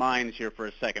that out of our minds here for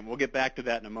a second. We'll get back to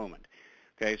that in a moment.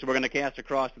 Okay, so we're going to cast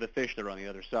across to the fish that are on the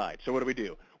other side. So what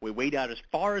do? We wade out as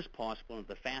far as possible into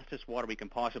the fastest water we can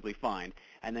possibly find,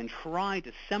 and then try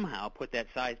to somehow put that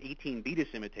size 18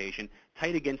 Betis imitation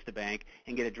tight against the bank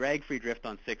and get a drag-free drift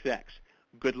on 6X.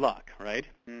 Good luck, right?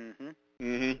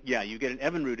 Yeah, you get an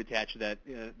Evinrude attached to that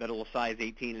little size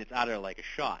 18, and it's out of there like a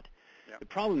shot. Yep. The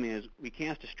problem is we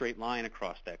cast a straight line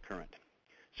across that current.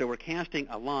 So we're casting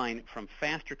a line from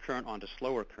faster current onto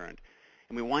slower current,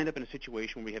 and we wind up in a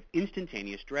situation where we have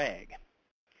instantaneous drag.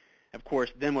 Of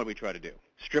course, then what do we try to do?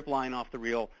 Strip line off the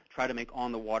reel, try to make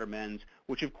on-the-water mends,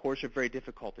 which of course are very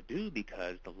difficult to do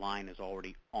because the line is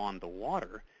already on the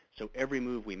water, so every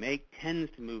move we make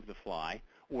tends to move the fly,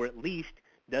 or at least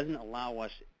doesn't allow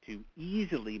us to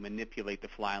easily manipulate the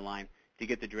fly line to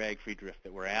get the drag-free drift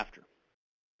that we're after.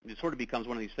 It sort of becomes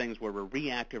one of these things where we're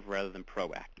reactive rather than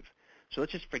proactive. So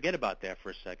let's just forget about that for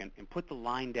a second and put the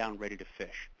line down ready to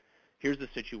fish. Here's the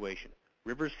situation.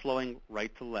 River's flowing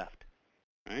right to left.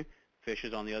 Right? Fish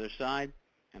is on the other side.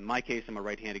 In my case, I'm a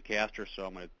right-handed caster, so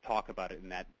I'm going to talk about it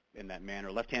in that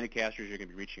manner. Left-handed casters, you're going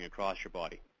to be reaching across your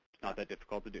body. It's not that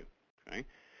difficult to do. Okay?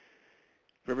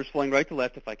 River's flowing right to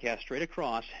left. If I cast straight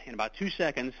across, in about 2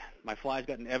 seconds, my fly's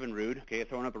got an Evinrude, okay,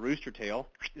 throwing up a rooster tail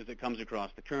as it comes across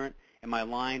the current, and my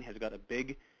line has got a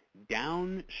big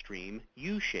downstream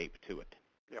U shape to it.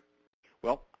 Yep.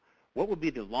 Well, what would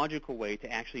be the logical way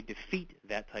to actually defeat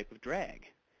that type of drag?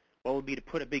 Well, it would be to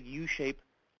put a big U shape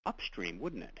upstream,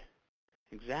 wouldn't it?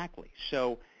 Exactly.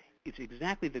 So it's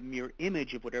exactly the mirror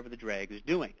image of whatever the drag is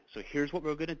doing. So here's what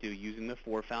we're going to do using the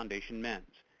 4 foundation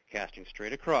mends. Casting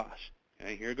straight across.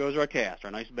 Okay, here goes our cast,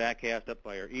 our nice back cast up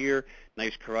by our ear,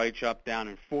 nice karate chop down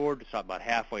and forward to stop about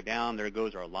halfway down. There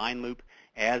goes our line loop.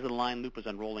 As the line loop is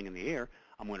unrolling in the air,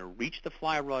 I'm going to reach the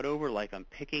fly rod over like I'm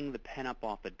picking the pen up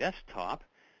off the desktop,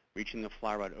 reaching the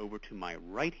fly rod over to my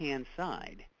right-hand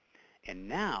side. And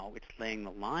now it's laying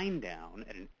the line down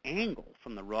at an angle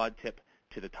from the rod tip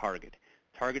to the target.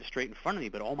 Target straight in front of me,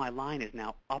 but all my line is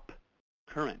now up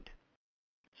current.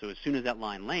 So as soon as that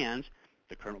line lands,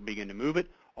 the current will begin to move it.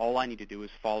 All I need to do is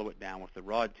follow it down with the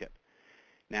rod tip.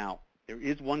 Now, there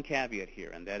is one caveat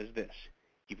here, and that is this.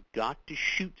 You've got to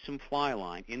shoot some fly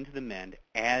line into the mend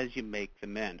as you make the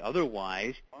mend.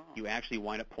 Otherwise, you actually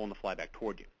wind up pulling the fly back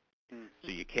toward you. Mm-hmm.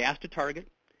 So you cast a target.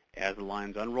 As the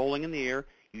line's unrolling in the air,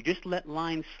 you just let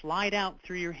line slide out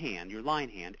through your hand, your line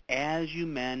hand, as you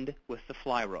mend with the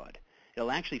fly rod.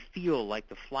 It'll actually feel like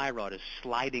the fly rod is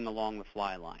sliding along the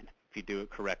fly line if you do it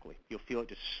correctly. You'll feel it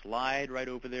just slide right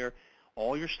over there.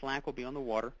 All your slack will be on the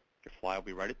water. Your fly will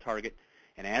be right at target.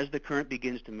 And as the current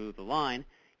begins to move the line,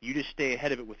 you just stay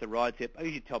ahead of it with the rod tip. I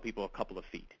usually tell people a couple of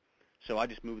feet. So I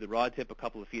just move the rod tip a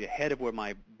couple of feet ahead of where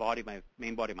my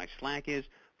main body, my slack is,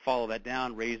 follow that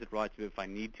down, raise the rod tip if I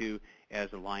need to as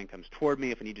the line comes toward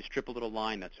me. If I need to strip a little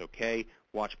line, that's okay.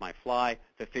 Watch my fly.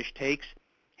 If the fish takes,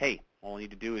 hey, all I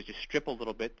need to do is just strip a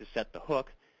little bit to set the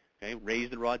hook. Okay, raise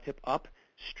the rod tip up,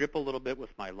 strip a little bit with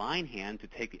my line hand to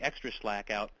take the extra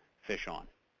slack out, fish on.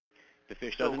 If the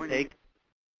fish doesn't take,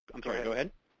 I'm sorry, go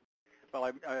ahead. Well,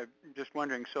 I'm just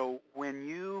wondering, so when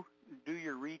you do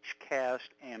your reach cast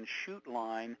and shoot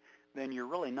line, then you're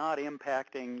really not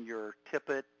impacting your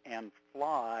tippet and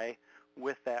fly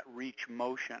with that reach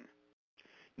motion.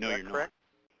 No, you're correct?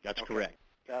 Not. That's correct.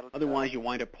 Otherwise, you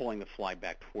wind up pulling the fly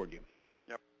back toward you.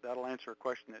 Yep, that'll answer a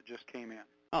question that just came in.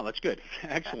 Oh, that's good.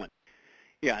 Excellent.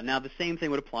 Yeah, now the same thing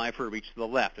would apply for a reach to the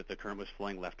left if the current was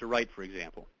flowing left to right, for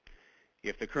example.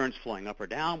 If the current's flowing up or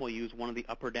down, we'll use one of the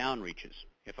up or down reaches.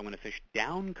 If I'm going to fish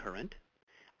down current,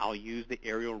 I'll use the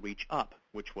aerial reach up,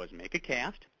 which was make a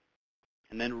cast,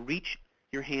 and then reach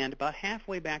your hand about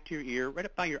halfway back to your ear, right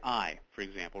up by your eye, for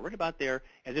example, right about there,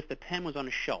 as if the pen was on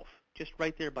a shelf, just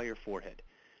right there by your forehead,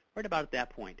 right about at that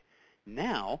point.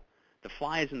 Now, the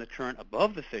fly is in the current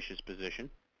above the fish's position.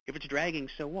 If it's dragging,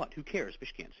 so what? Who cares?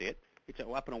 Fish can't see it. It's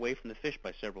up and away from the fish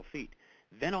by several feet.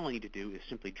 Then all I need to do is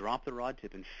simply drop the rod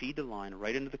tip and feed the line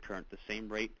right into the current at the same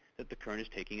rate that the current is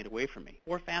taking it away from me.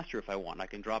 Or faster if I want. I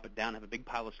can drop it down, have a big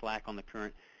pile of slack on the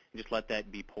current, and just let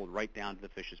that be pulled right down to the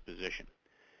fish's position.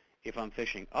 If I'm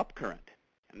fishing up current,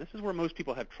 and this is where most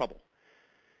people have trouble,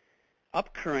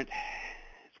 up current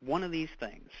is one of these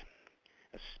things,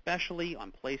 especially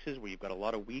on places where you've got a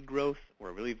lot of weed growth or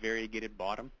a really variegated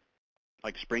bottom,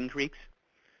 like spring creeks.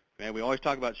 Okay, we always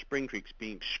talk about spring creeks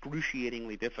being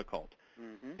excruciatingly difficult.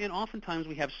 Mm-hmm. And oftentimes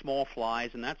we have small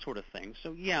flies and that sort of thing.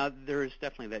 So, yeah, there is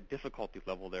definitely that difficulty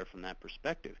level there from that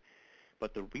perspective.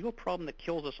 But the real problem that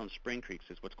kills us on spring creeks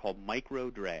is what's called micro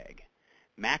drag.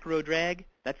 Macro drag,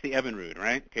 that's the Evinrude,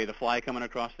 right? Okay, the fly coming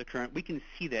across the current. We can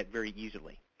see that very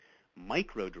easily.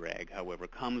 Micro drag, however,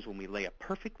 comes when we lay a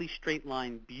perfectly straight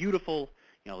line, beautiful,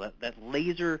 that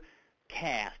laser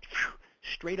cast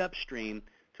straight upstream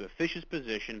to a fish's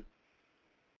position.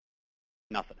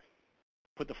 Nothing.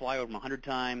 Put the fly over them 100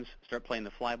 times, start playing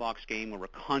the fly box game where we're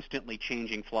constantly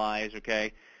changing flies,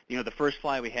 okay? The first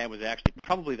fly we had was actually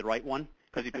probably the right one,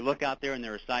 because if you look out there and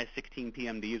there are size 16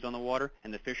 PMDs on the water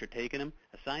and the fish are taking them,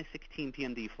 a size 16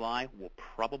 PMD fly will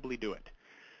probably do it,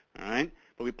 all right?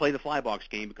 But we play the fly box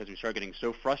game because we start getting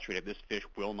so frustrated this fish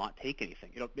will not take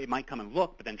anything. It might come and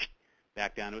look, but then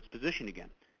back down to its position again.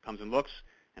 Comes and looks,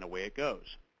 and away it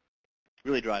goes.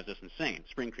 Really drives us insane.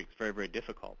 Spring Creek's very, very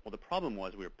difficult. Well, the problem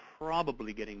was we were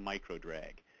probably getting micro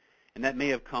drag. And that may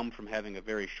have come from having a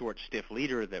very short, stiff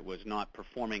leader that was not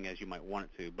performing as you might want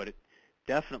it to, but it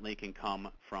definitely can come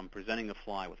from presenting the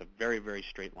fly with a very, very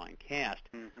straight line cast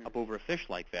up over a fish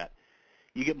like that.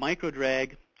 You get micro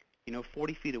drag,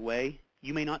 40 feet away,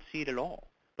 you may not see it at all,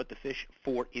 but the fish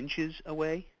 4 inches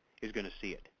away is going to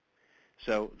see it.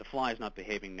 So the fly is not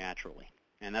behaving naturally.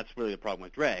 And that's really the problem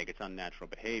with drag. It's unnatural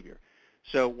behavior.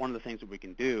 So one of the things that we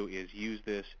can do is use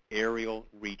this aerial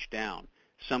reach down.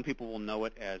 Some people will know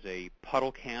it as a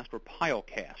puddle cast or pile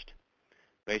cast.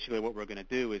 Basically what we're going to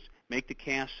do is make the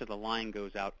cast so the line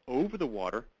goes out over the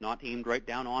water, not aimed right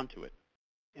down onto it.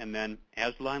 And then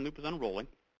as the line loop is unrolling,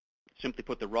 simply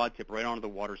put the rod tip right onto the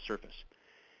water surface.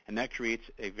 And that creates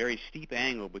a very steep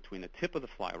angle between the tip of the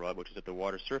fly rod, which is at the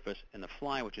water surface, and the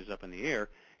fly, which is up in the air.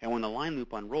 And when the line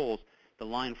loop unrolls, the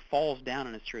line falls down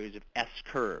in a series of S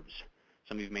curves.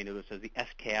 Some of you may know this as the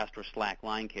S-cast or slack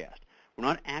line cast. We're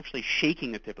not actually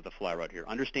shaking the tip of the fly rod here.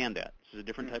 Understand that. This is a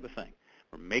different type of thing.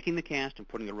 We're making the cast and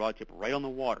putting the rod tip right on the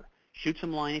water. Shoot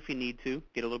some line if you need to.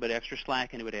 Get a little bit extra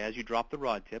slack into it as you drop the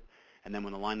rod tip. And then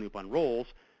when the line loop unrolls,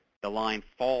 the line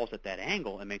falls at that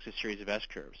angle and makes a series of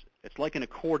S-curves. It's like an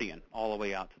accordion all the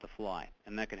way out to the fly.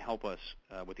 And that can help us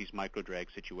with these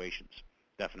micro-drag situations,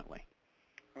 definitely.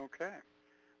 Okay.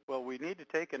 Well, we need to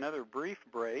take another brief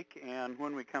break. And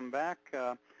when we come back,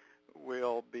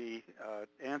 we'll be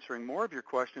answering more of your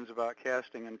questions about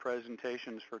casting and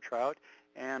presentations for trout,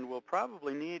 and we'll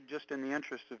probably need, just in the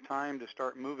interest of time, to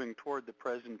start moving toward the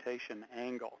presentation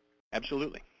angle.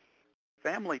 Absolutely.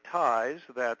 Family Ties,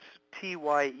 that's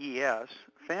T-Y-E-S.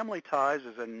 Family Ties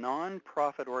is a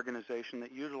non-profit organization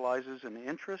that utilizes an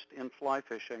interest in fly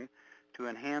fishing to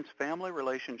enhance family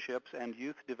relationships and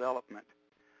youth development.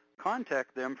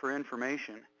 Contact them for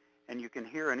information, and you can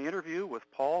hear an interview with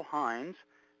Paul Hines,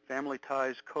 Family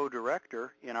Ties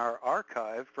co-director, in our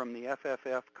archive from the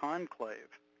FFF Conclave.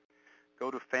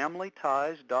 Go to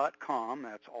familyties.com,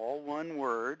 that's all one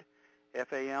word,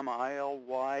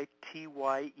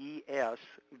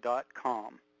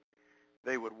 FAMILYTYES.com.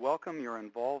 They would welcome your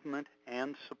involvement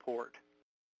and support.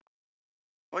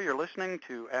 Well, you're listening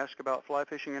to Ask About Fly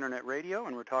Fishing Internet Radio,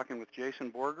 and we're talking with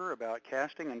Jason Borger about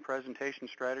casting and presentation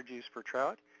strategies for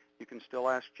trout. You can still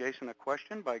ask Jason a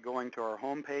question by going to our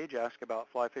homepage,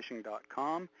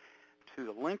 askaboutflyfishing.com, to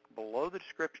the link below the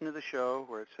description of the show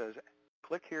where it says,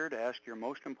 click here to ask your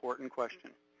most important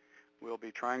question. We'll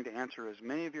be trying to answer as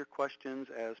many of your questions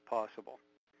as possible.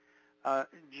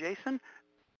 Jason,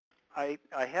 I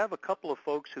have a couple of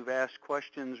folks who've asked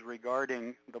questions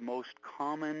regarding the most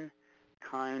common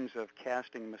kinds of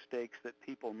casting mistakes that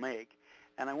people make.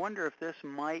 And I wonder if this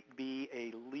might be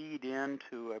a lead-in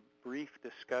to a brief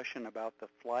discussion about the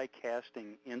Fly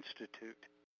Casting Institute.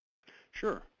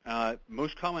 Sure.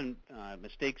 Most common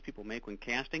mistakes people make when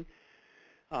casting,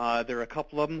 there are a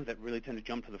couple of them that really tend to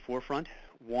jump to the forefront.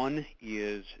 One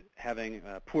is having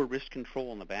poor wrist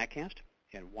control on the backcast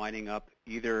and winding up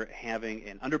either having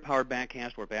an underpowered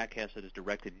backcast or a backcast that is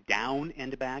directed down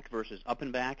and back versus up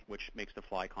and back, which makes the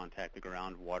fly contact the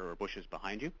ground, water, or bushes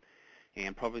behind you.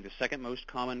 And probably the second most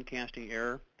common casting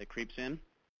error that creeps in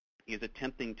is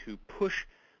attempting to push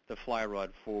the fly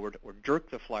rod forward or jerk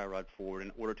the fly rod forward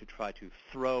in order to try to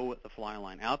throw the fly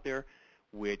line out there,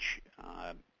 which,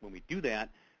 when we do that,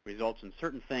 results in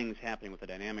certain things happening with the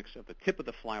dynamics of the tip of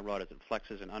the fly rod as it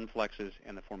flexes and unflexes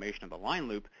and the formation of a line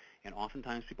loop, and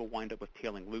oftentimes people wind up with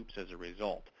tailing loops as a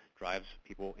result. Drives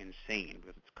people insane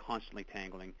because it's constantly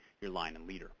tangling your line and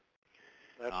leader.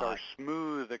 That's our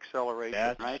smooth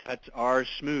acceleration, right? That's our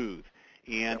smooth.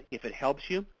 And if it helps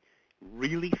you,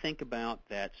 really think about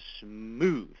that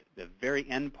smooth, the very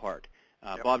end part.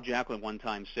 Bob Jacklin one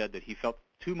time said that he felt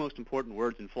two most important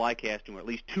words in fly casting, or at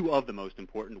least two of the most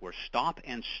important, were stop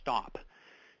and stop.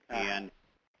 And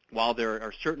while there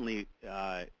are certainly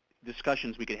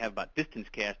discussions we could have about distance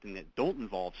casting that don't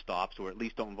involve stops, or at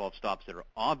least don't involve stops that are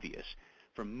obvious,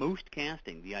 for most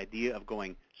casting, the idea of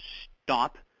going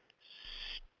stop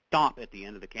at the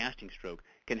end of the casting stroke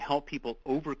can help people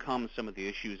overcome some of the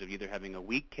issues of either having a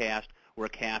weak cast or a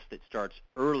cast that starts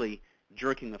early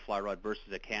jerking the fly rod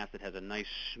versus a cast that has a nice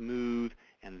smooth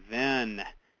and then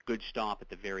good stop at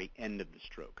the very end of the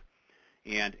stroke.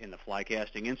 And in the Fly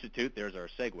Casting Institute, there's our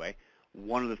segue,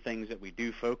 one of the things that we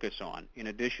do focus on, in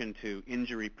addition to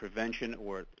injury prevention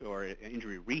or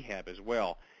injury rehab as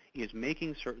well, is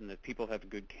making certain that people have a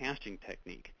good casting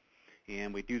technique.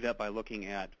 And we do that by looking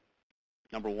at,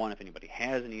 number one, if anybody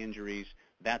has any injuries,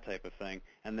 that type of thing,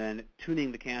 and then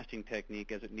tuning the casting technique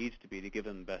as it needs to be to give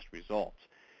them the best results.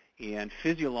 And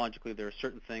physiologically, there are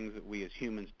certain things that we as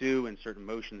humans do and certain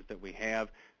motions that we have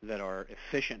that are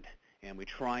efficient, and we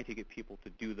try to get people to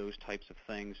do those types of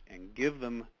things and give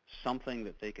them something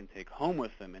that they can take home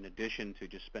with them in addition to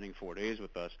just spending 4 days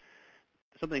with us,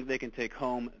 something they can take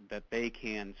home that they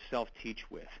can self-teach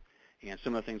with. And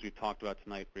some of the things we've talked about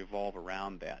tonight revolve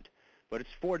around that. But it's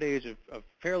 4 days of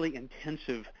fairly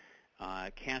intensive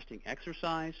casting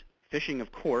exercise, fishing,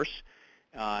 of course,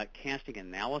 casting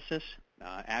analysis,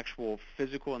 actual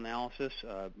physical analysis.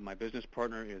 My business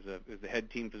partner is the head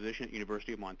team physician at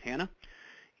University of Montana,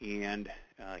 and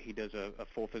he does a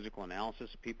full physical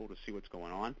analysis of people to see what's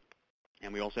going on.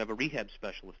 And we also have a rehab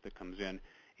specialist that comes in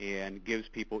and gives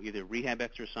people either rehab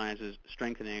exercises,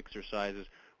 strengthening exercises,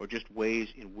 or just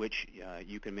ways in which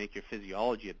you can make your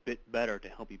physiology a bit better to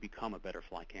help you become a better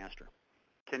fly caster.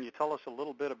 Can you tell us a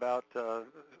little bit about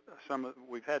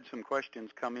we've had some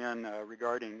questions come in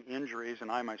regarding injuries, and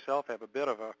I myself have a bit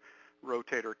of a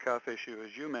rotator cuff issue,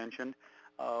 as you mentioned.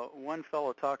 One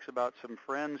fellow talks about some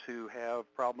friends who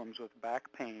have problems with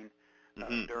back pain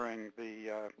during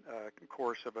the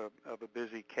course of a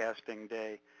busy casting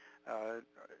day.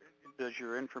 Does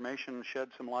your information shed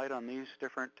some light on these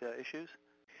different issues?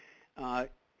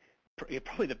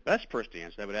 Probably the best person to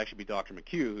answer that would actually be Dr.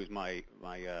 McHugh, who's my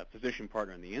physician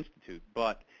partner in the Institute.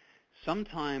 But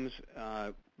sometimes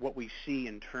what we see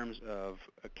in terms of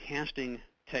a casting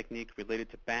technique related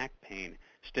to back pain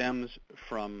stems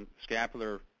from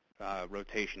scapular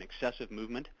rotation, excessive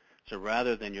movement. So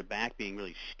rather than your back being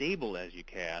really stable as you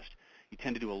cast, you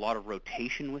tend to do a lot of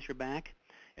rotation with your back,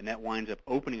 and that winds up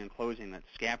opening and closing that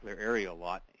scapular area a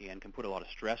lot and can put a lot of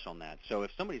stress on that. So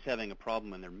if somebody's having a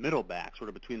problem in their middle back, sort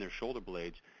of between their shoulder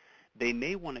blades, they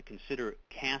may want to consider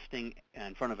casting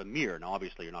in front of a mirror. Now,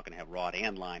 obviously, you're not going to have rod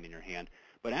and line in your hand,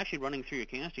 but actually running through your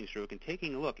casting stroke and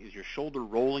taking a look. Is your shoulder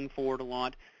rolling forward a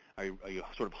lot? Are you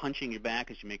sort of hunching your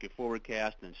back as you make your forward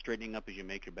cast and then straightening up as you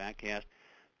make your back cast?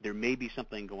 There may be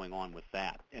something going on with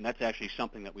that. And that's actually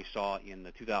something that we saw in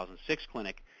the 2006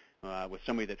 clinic with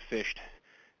somebody that fished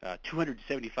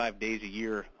 275 days a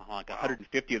year. Like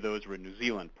 150 of those were in New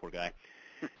Zealand, poor guy.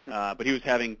 But he was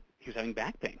having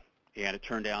back pain. And it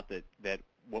turned out that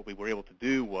what we were able to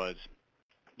do was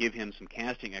give him some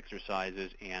casting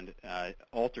exercises and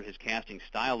alter his casting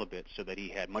style a bit so that he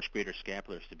had much greater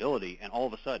scapular stability. And all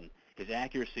of a sudden, his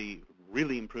accuracy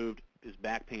really improved. His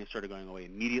back pain started going away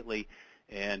immediately.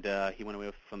 And he went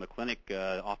away from the clinic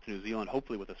off to New Zealand,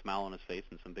 hopefully with a smile on his face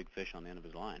and some big fish on the end of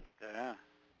his line. Yeah.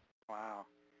 Wow.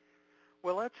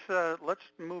 Well, let's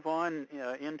move on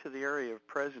into the area of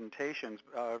presentations.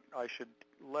 I should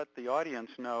let the audience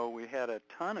know we had a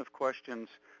ton of questions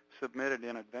submitted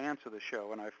in advance of the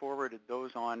show, and I forwarded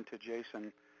those on to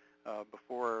Jason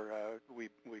before we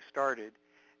started.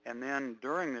 And then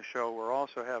during the show, we're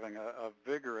also having a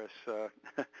vigorous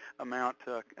amount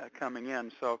coming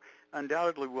in. So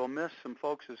undoubtedly, we'll miss some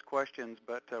folks' questions,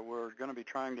 but we're going to be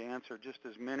trying to answer just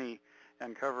as many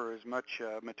and cover as much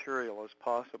material as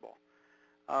possible.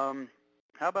 How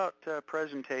about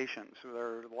presentations? There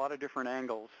are a lot of different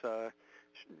angles.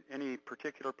 Any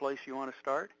particular place you want to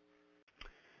start?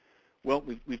 Well,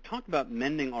 we've talked about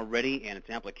mending already and its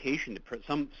application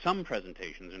to some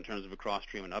presentations in terms of across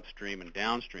stream and upstream and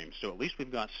downstream. So at least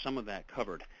we've got some of that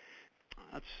covered.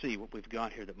 Let's see what we've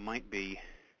got here that might be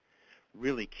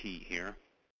really key here.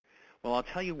 Well, I'll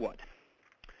tell you what.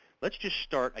 Let's just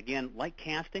start, again, like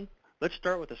casting, let's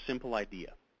start with a simple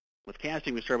idea. With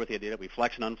casting, we start with the idea that we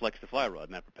flex and unflex the fly rod,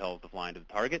 and that propels the fly into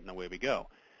the target, and away we go.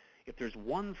 If there's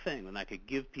one thing that I could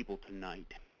give people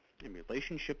tonight in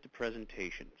relationship to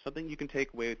presentation, something you can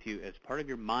take away with you as part of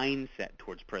your mindset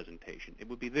towards presentation, it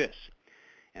would be this,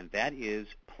 and that is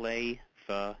play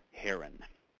the heron.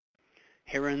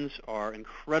 Herons are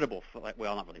incredible,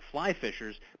 well, not really fly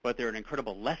fishers, but they're an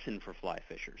incredible lesson for fly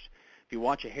fishers. If you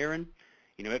watch a heron,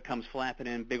 you know, it comes flapping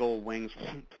in, big old wings,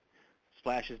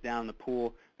 splashes down the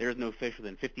pool. There's no fish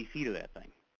within 50 feet of that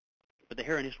thing. But the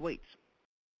heron just waits,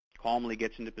 calmly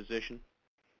gets into position,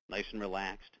 nice and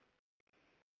relaxed,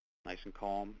 nice and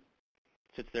calm,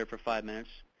 sits there for 5 minutes,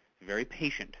 very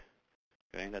patient.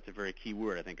 Okay, that's a very key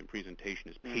word, I think, in presentation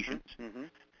is patience. Mm-hmm.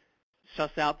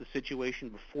 Suss out the situation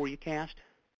before you cast,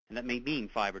 and that may mean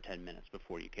 5 or 10 minutes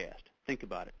before you cast. Think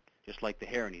about it. Just like the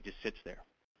heron, he just sits there.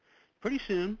 Pretty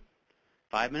soon,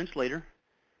 5 minutes later,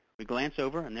 we glance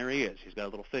over, and there he is. He's got a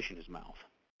little fish in his mouth.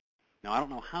 Now, I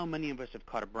don't know how many of us have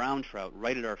caught a brown trout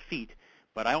right at our feet,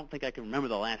 but I don't think I can remember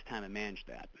the last time I managed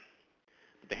that.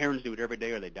 But the herons do it every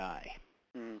day or they die.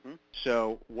 Mm-hmm.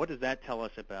 So what does that tell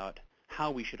us about how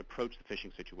we should approach the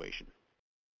fishing situation?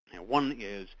 Now, one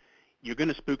is you're going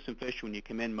to spook some fish when you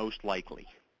come in, most likely.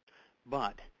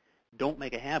 But don't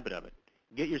make a habit of it.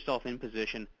 Get yourself in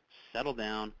position, settle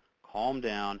down, calm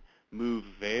down, move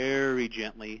very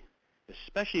gently,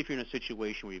 especially if you're in a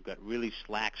situation where you've got really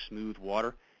slack, smooth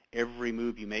water. Every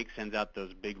move you make sends out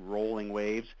those big rolling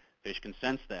waves. Fish can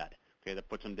sense that. Okay, that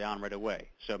puts them down right away.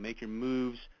 So make your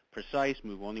moves precise.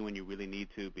 Move only when you really need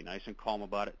to. Be nice and calm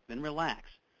about it. Then relax.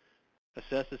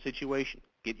 Assess the situation.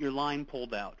 Get your line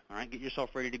pulled out. All right, get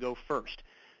yourself ready to go first.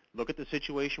 Look at the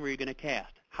situation where you're going to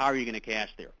cast. How are you going to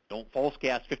cast there? Don't false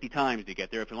cast 50 times to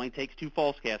get there. If it only takes 2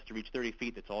 false casts to reach 30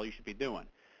 feet, that's all you should be doing.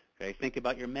 Okay, think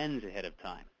about your mends ahead of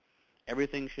time.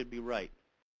 Everything should be right.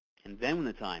 And then when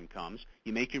the time comes,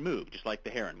 you make your move, just like the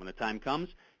heron. When the time comes,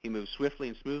 he moves swiftly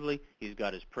and smoothly. He's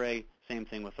got his prey. Same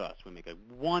thing with us. We make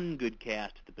one good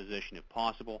cast at the position if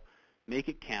possible. Make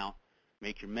it count.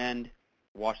 Make your mend.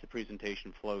 Watch the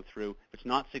presentation flow through. If it's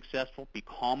not successful, be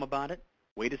calm about it.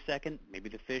 Wait a second. Maybe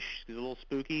the fish is a little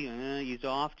spooky. He's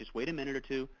off. Just wait a minute or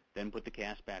two. Then put the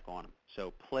cast back on him.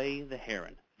 So play the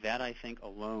heron. That, I think,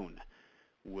 alone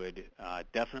would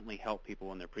definitely help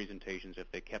people in their presentations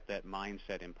if they kept that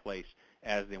mindset in place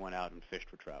as they went out and fished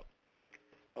for trout.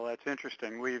 Well, that's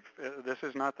interesting. This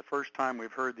is not the first time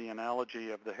we've heard the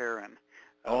analogy of the heron.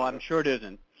 Oh, I'm sure it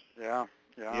isn't. Yeah.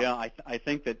 Yeah, I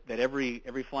think that every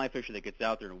fly fisher that gets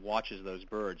out there and watches those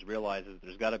birds realizes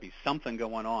there's got to be something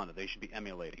going on that they should be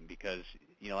emulating because,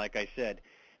 like I said,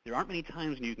 there aren't many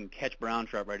times when you can catch brown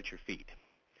trout right at your feet.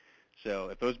 So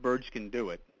if those birds can do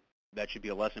it, that should be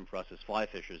a lesson for us as fly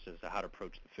fishers as to how to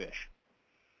approach the fish.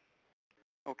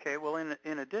 Okay, well,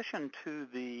 in addition to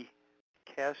the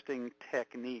casting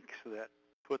techniques that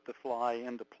put the fly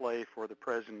into play for the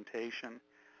presentation,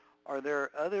 are there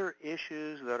other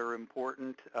issues that are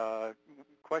important?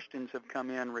 Questions have come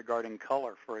in regarding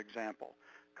color, for example.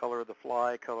 Color of the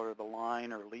fly, color of the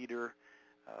line or leader,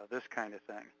 this kind of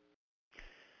thing.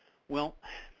 Well,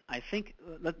 I think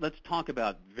let's talk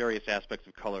about various aspects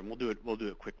of color, and we'll do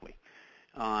it quickly.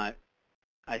 I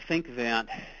think that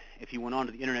if you went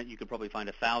onto the internet, you could probably find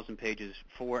 1,000 pages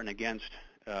for and against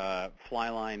fly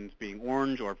lines being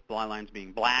orange or fly lines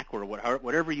being black or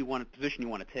whatever position you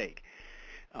want to take.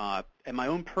 In my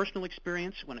own personal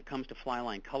experience, when it comes to fly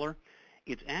line color,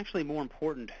 it's actually more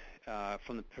important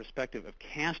from the perspective of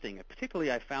casting.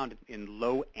 Particularly, I found it in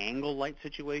low angle light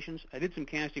situations. I did some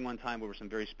casting one time over some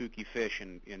very spooky fish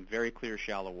in very clear,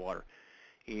 shallow water,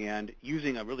 and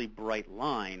using a really bright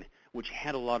line, which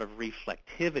had a lot of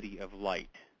reflectivity of light.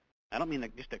 I don't mean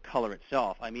just the color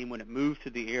itself. I mean when it moved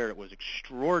through the air, it was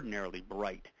extraordinarily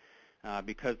bright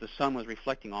because the sun was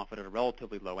reflecting off it at a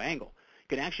relatively low angle.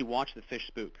 You could actually watch the fish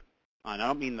spook. And I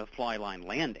don't mean the fly line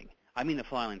landing. I mean the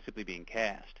fly line simply being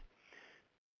cast.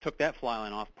 Took that fly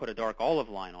line off, put a dark olive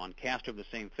line on, cast over the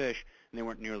same fish, and they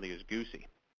weren't nearly as goosey.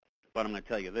 But I'm going to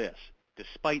tell you this.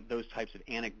 Despite those types of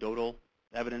anecdotal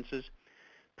evidences,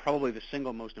 probably the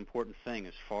single most important thing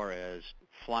as far as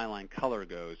fly line color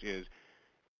goes is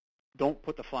don't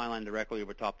put the fly line directly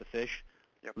over top the fish.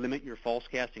 Yep. Limit your false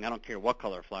casting. I don't care what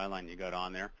color fly line you got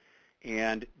on there.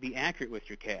 And be accurate with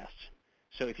your casts.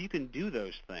 So if you can do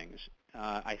those things,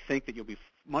 I think that you'll be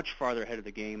much farther ahead of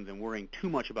the game than worrying too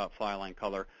much about fly line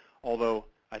color, although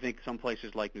I think some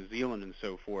places like New Zealand and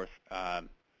so forth,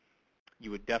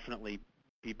 you would definitely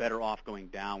be better off going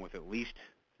down with at least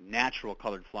natural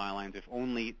colored fly lines, if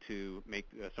only to make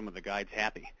some of the guides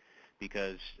happy.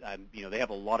 Because they have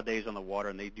a lot of days on the water,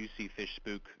 and they do see fish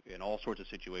spook in all sorts of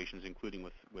situations, including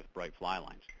with bright fly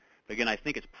lines. But again, I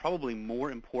think it's probably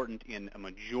more important in a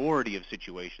majority of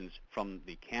situations from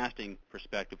the casting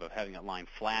perspective of having that line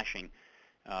flashing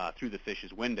through the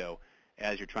fish's window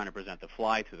as you're trying to present the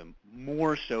fly to them,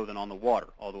 more so than on the water.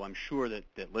 Although I'm sure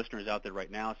that listeners out there right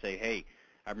now say, hey,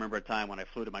 I remember a time when I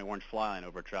floated my orange fly line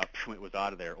over a trout, it was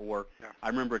out of there. Or I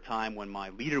remember a time when my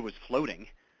leader was floating.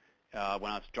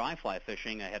 When I was dry fly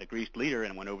fishing, I had a greased leader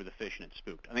and went over the fish and it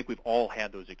spooked. I think we've all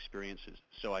had those experiences.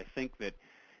 So I think that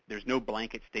there's no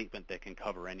blanket statement that can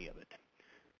cover any of it.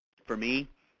 For me,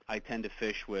 I tend to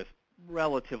fish with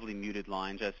relatively muted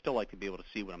lines. I still like to be able to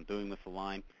see what I'm doing with the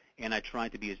line, and I try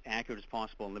to be as accurate as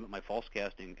possible and limit my false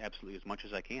casting absolutely as much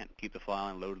as I can. Keep the fly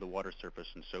line low to the water surface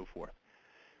and so forth.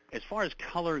 As far as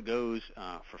color goes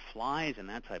for flies and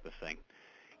that type of thing,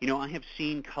 I have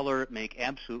seen color make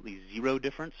absolutely zero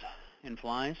difference in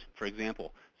flies. For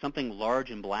example, something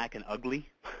large and black and ugly,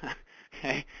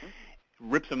 okay,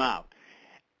 rips them out.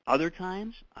 Other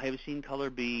times, I have seen color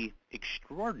be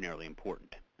extraordinarily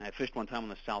important. I fished one time on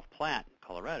the South Platte,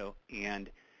 Colorado,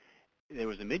 and there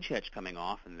was a midge hatch coming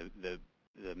off, and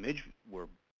the midge were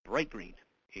bright green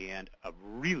and a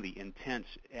really intense,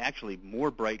 actually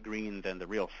more bright green than the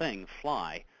real thing,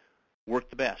 fly, worked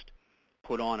the best.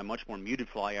 Put on a much more muted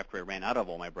fly after I ran out of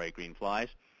all my bright green flies.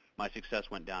 My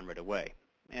success went down right away.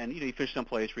 And you fish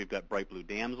someplace where you've got bright blue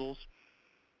damsels.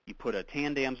 You put a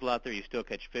tan damsel out there, you still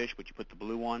catch fish, but you put the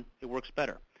blue on, it works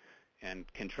better. And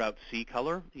can trout see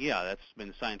color? Yeah, that's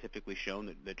been scientifically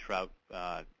shown that trout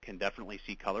can definitely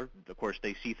see color. Of course,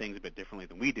 they see things a bit differently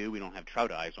than we do. We don't have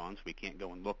trout eyes on, so we can't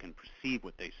go and look and perceive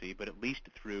what they see. But at least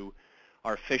through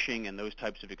our fishing and those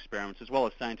types of experiments, as well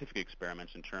as scientific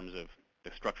experiments in terms of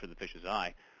the structure of the fish's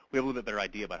eye, we have a little bit better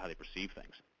idea about how they perceive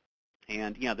things.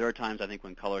 And, there are times, I think,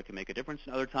 when color can make a difference,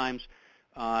 and other times,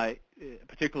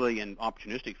 particularly in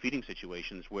opportunistic feeding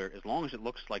situations, where as long as it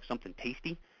looks like something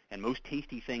tasty, and most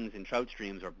tasty things in trout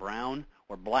streams are brown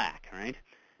or black, right?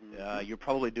 Mm-hmm. You're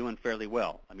probably doing fairly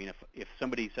well. I mean, if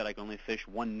somebody said I can only fish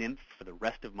one nymph for the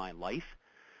rest of my life,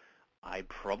 I'd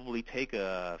probably take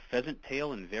a pheasant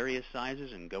tail in various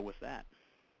sizes and go with that.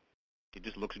 It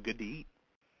just looks good to eat.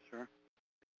 Sure.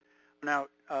 Now,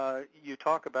 you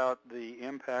talk about the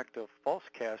impact of false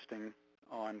casting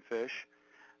on fish.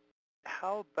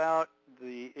 How about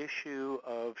the issue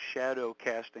of shadow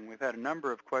casting? We've had a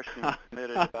number of questions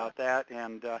submitted about that,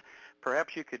 and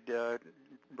perhaps you could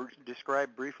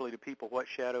describe briefly to people what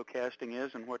shadow casting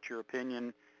is and what your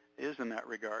opinion is in that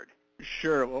regard.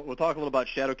 Sure. We'll talk a little about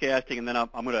shadow casting, and then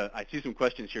I see some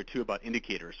questions here too about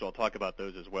indicators, so I'll talk about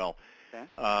those as well.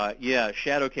 Okay. Yeah,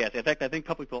 shadow casting. In fact, I think a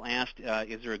couple people asked,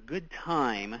 is there a good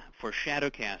time for shadow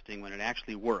casting when it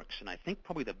actually works? And I think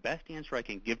probably the best answer I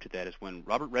can give to that is when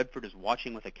Robert Redford is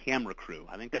watching with a camera crew.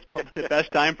 I think that's probably the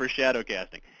best time for shadow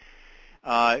casting.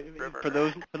 For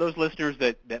those listeners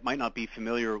that might not be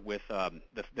familiar with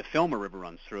the film A River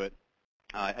Runs Through It,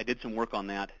 I did some work on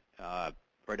that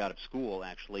right out of school,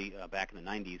 actually, back in the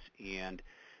 90s. And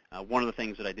one of the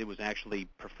things that I did was actually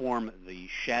perform the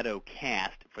shadow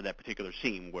cast for that particular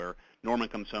scene where Norman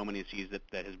comes home and he sees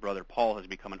that his brother Paul has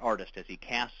become an artist as he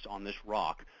casts on this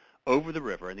rock over the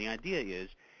river. And the idea is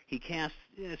he casts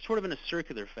sort of in a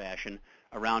circular fashion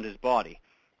around his body.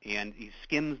 And he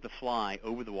skims the fly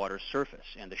over the water's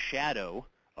surface. And the shadow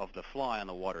of the fly on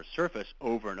the water's surface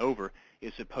over and over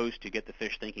is supposed to get the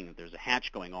fish thinking that there's a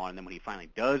hatch going on. And then when he finally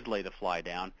does lay the fly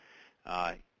down,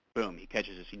 boom, he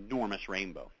catches this enormous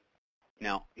rainbow.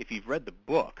 Now, if you've read the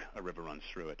book, A River Runs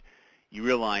Through It, you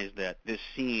realize that this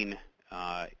scene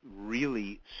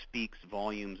really speaks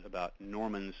volumes about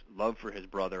Norman's love for his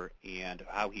brother and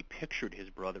how he pictured his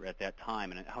brother at that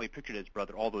time and how he pictured his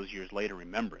brother all those years later in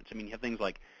remembrance. I mean, you have things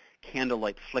like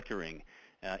candlelight flickering,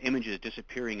 images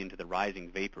disappearing into the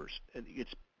rising vapors.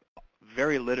 It's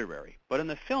very literary. But in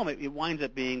the film, it winds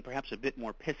up being perhaps a bit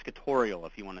more piscatorial,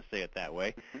 if you want to say it that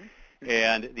way. Mm-hmm.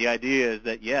 And the idea is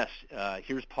that, yes,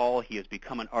 here's Paul. He has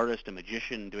become an artist, a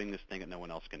magician, doing this thing that no one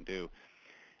else can do.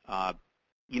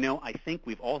 I think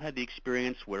we've all had the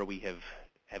experience where we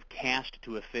have cast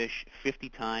to a fish 50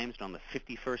 times, and on the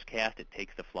 51st cast, it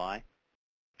takes the fly.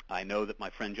 I know that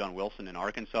my friend John Wilson in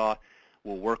Arkansas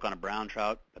will work on a brown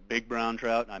trout, a big brown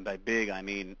trout. And by big, I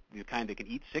mean the kind that can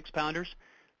eat 6-pounders,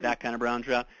 that kind of brown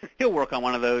trout. He'll work on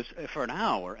one of those for an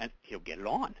hour, and he'll get it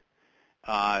on.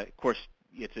 Of course,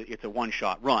 it's a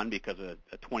one-shot run because a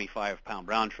 25-pound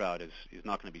brown trout is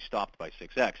not going to be stopped by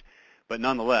 6X. But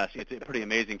nonetheless, it's a pretty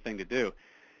amazing thing to do.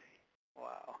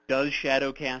 Wow. Does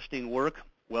shadow casting work?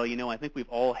 Well, I think we've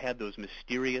all had those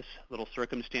mysterious little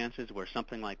circumstances where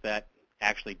something like that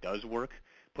actually does work.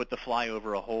 Put the fly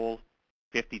over a hole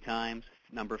 50 times,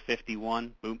 number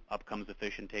 51, boom, up comes the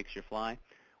fish and takes your fly.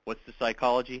 What's the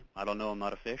psychology? I don't know. I'm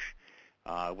not a fish.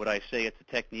 Would I say it's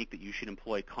a technique that you should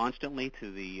employ constantly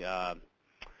to the,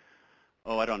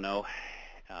 I don't know,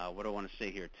 what do I want to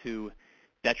say here, to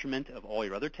detriment of all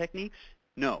your other techniques?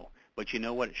 No. But you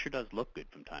know what? It sure does look good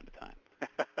from time to time.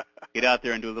 Get out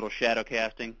there and do a little shadow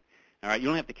casting. All right, you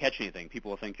don't have to catch anything. People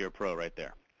will think you're a pro right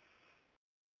there.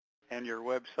 And your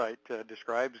website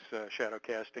describes shadow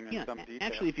casting in some detail.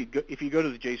 Actually, if you go to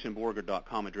the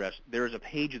jasonborger.com address, there's a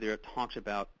page there that talks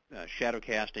about shadow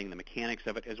casting, the mechanics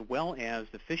of it, as well as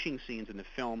the fishing scenes in the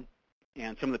film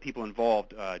and some of the people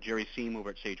involved. Jerry Seam over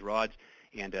at Sage Rods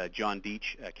and John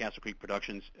Deach at Castle Creek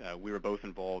Productions. We were both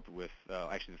involved with.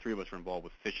 Actually, the three of us were involved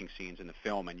with fishing scenes in the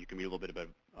film, and you can read a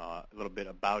little bit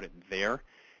about it there.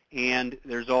 And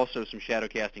there's also some shadow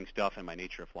casting stuff in my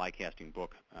Nature of Fly Casting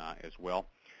book as well.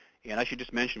 And I should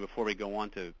just mention before we go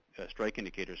on to strike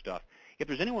indicator stuff, if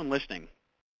there's anyone listening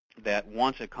that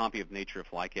wants a copy of Nature of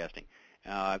Fly Casting,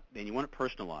 and you want it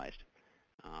personalized,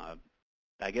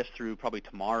 I guess through probably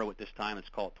tomorrow at this time, let's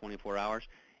call it 24 hours,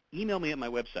 email me at my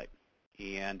website,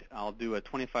 and I'll do a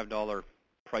 $25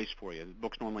 price for you. The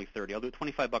book's normally $30. I'll do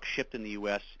 $25 shipped in the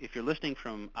U.S. If you're listening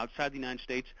from outside the United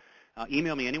States,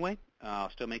 email me anyway. I'll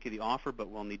still make you the offer, but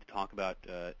we'll need to talk about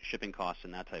shipping costs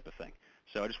and that type of thing.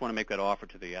 So I just want to make that offer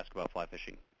to the Ask About Fly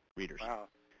Fishing readers. Wow,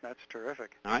 that's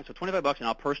terrific. All right, so $25, and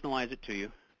I'll personalize it to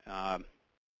you and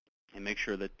make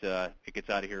sure that it gets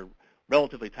out of here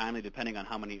relatively timely, depending on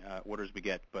how many orders we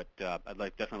get. But I'd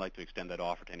definitely like to extend that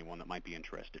offer to anyone that might be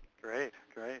interested. Great.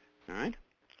 All right.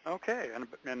 Okay,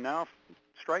 and now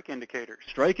strike indicators.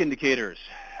 Strike indicators.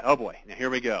 Oh, boy. Now, here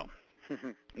we go.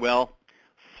 Well,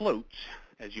 floats,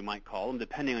 as you might call them,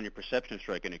 depending on your perception of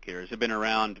strike indicators, have been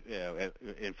around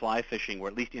in fly fishing, or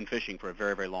at least in fishing, for a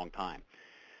very, very long time.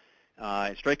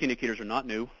 Strike indicators are not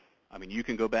new. I mean, you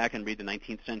can go back and read the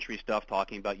 19th century stuff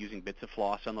talking about using bits of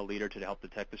floss on the leader to help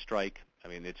detect the strike. I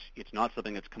mean, it's not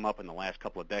something that's come up in the last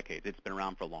couple of decades. It's been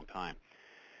around for a long time.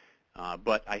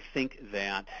 But I think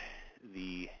that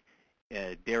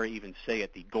dare I even say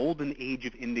it, the golden age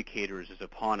of indicators is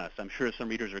upon us. I'm sure some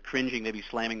readers are cringing, maybe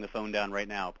slamming the phone down right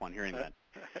now upon hearing that.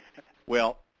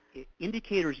 Well,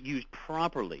 indicators used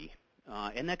properly,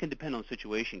 and that can depend on the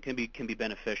situation, can be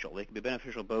beneficial. They can be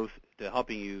beneficial both to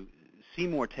helping you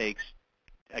Seymour takes,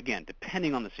 again,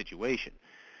 depending on the situation.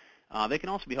 They can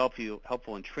also be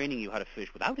helpful in training you how to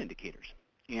fish without indicators.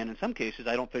 And in some cases,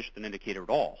 I don't fish with an indicator at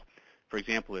all. For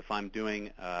example, if I'm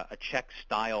doing a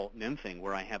check-style nymphing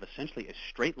where I have essentially a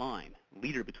straight line,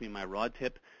 leader between my rod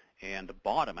tip and the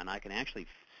bottom, and I can actually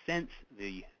sense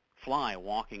the fly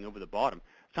walking over the bottom,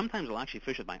 sometimes I'll actually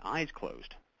fish with my eyes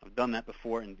closed. I've done that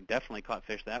before and definitely caught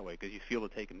fish that way because you feel the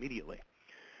take immediately.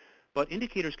 But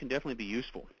indicators can definitely be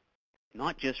useful,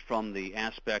 not just from the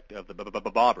aspect of the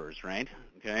bobbers, right?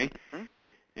 Okay? Mm-hmm.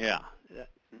 Yeah.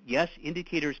 Yes,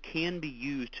 indicators can be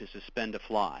used to suspend a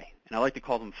fly, and I like to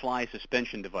call them fly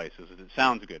suspension devices. It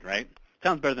sounds good, right?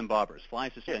 Sounds better than bobbers, fly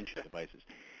suspension devices.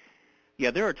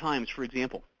 Yeah, there are times, for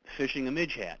example, fishing a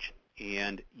midge hatch,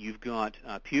 and you've got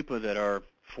pupae that are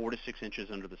 4 to 6 inches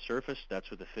under the surface.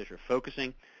 That's where the fish are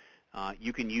focusing.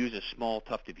 You can use a small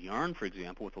tuft of yarn, for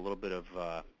example, with a little bit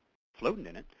of floatant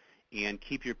in it, and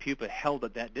keep your pupa held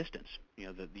at that distance. You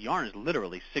know, the yarn is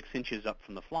literally 6 inches up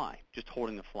from the fly, just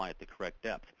holding the fly at the correct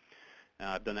depth.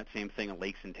 I've done that same thing in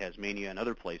lakes in Tasmania and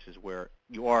other places where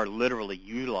you are literally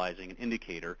utilizing an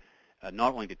indicator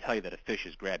not only to tell you that a fish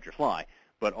has grabbed your fly,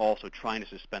 but also trying to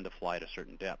suspend the fly at a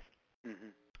certain depth. Mm-hmm.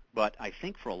 But I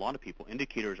think for a lot of people,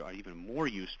 indicators are even more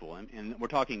useful, and we're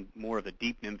talking more of the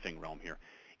deep nymphing realm here.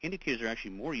 Indicators are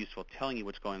actually more useful telling you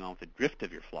what's going on with the drift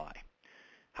of your fly.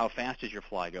 How fast is your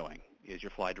fly going? Is your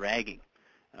fly dragging?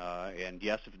 And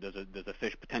yes, does a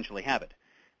fish potentially have it?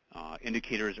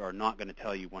 Indicators are not going to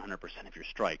tell you 100% of your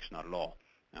strikes, not at all.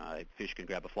 A fish can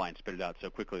grab a fly and spit it out so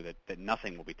quickly that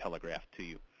nothing will be telegraphed to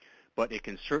you. But it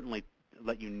can certainly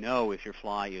let you know if your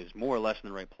fly is more or less in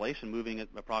the right place and moving at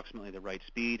approximately the right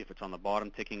speed, if it's on the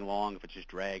bottom ticking along, if it's just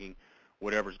dragging,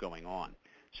 whatever's going on.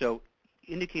 So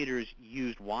indicators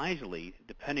used wisely,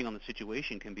 depending on the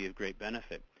situation, can be of great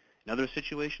benefit. In other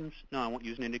situations, no, I won't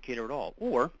use an indicator at all.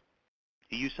 Or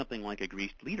you use something like a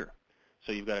greased leader.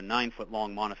 So you've got a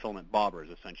 9-foot-long monofilament bobber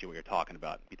is essentially what you're talking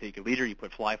about. You take a leader, you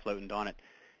put fly floatant on it,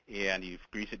 and you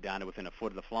grease it down to within a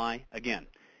foot of the fly. Again,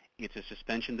 it's a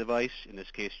suspension device. In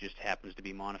this case, it just happens to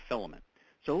be monofilament.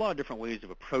 So a lot of different ways of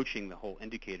approaching the whole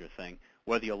indicator thing,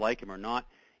 whether you like them or not.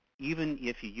 Even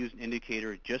if you use an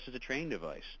indicator just as a training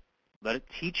device, let it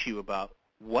teach you about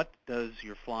what does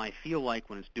your fly feel like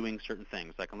when it's doing certain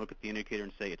things. I can look at the indicator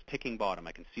and say, it's ticking bottom.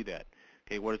 I can see that.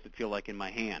 Okay, what does it feel like in my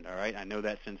hand? All right, I know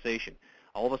that sensation.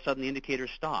 All of a sudden, the indicator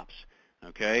stops.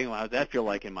 Okay, well, how does that feel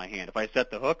like in my hand? If I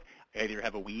set the hook, I either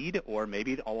have a weed or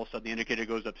maybe all of a sudden the indicator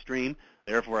goes upstream.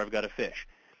 Therefore, I've got a fish.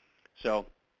 So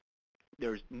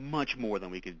there's much more than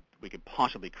we could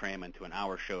possibly cram into an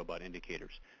hour show about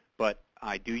indicators. But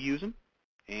I do use them,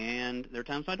 and there are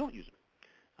times I don't use them.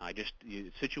 It's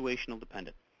situational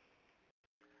dependent.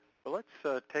 Well, let's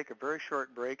take a very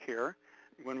short break here.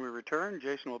 When we return,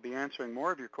 Jason will be answering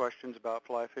more of your questions about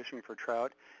fly fishing for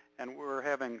trout. And we're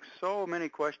having so many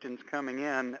questions coming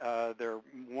in. They're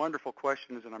wonderful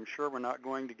questions, and I'm sure we're not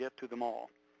going to get to them all.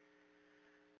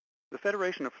 The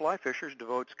Federation of Fly Fishers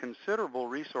devotes considerable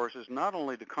resources not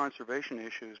only to conservation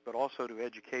issues, but also to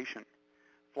education.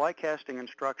 Fly casting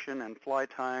instruction and fly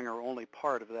tying are only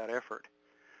part of that effort.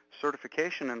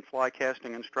 Certification in fly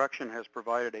casting instruction has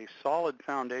provided a solid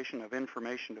foundation of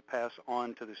information to pass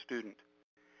on to the student.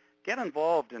 Get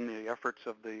involved in the efforts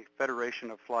of the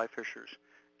Federation of Fly Fishers.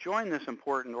 Join this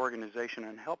important organization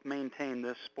and help maintain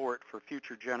this sport for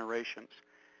future generations.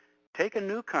 Take a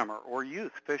newcomer or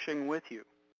youth fishing with you.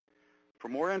 For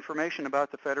more information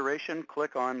about the Federation,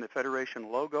 click on the Federation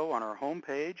logo on our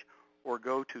homepage or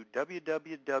go to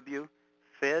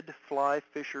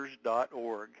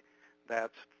www.fedflyfishers.org.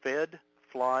 That's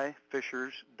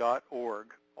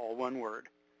fedflyfishers.org, all one word.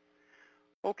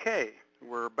 Okay,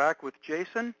 we're back with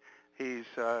Jason. He's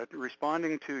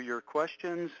responding to your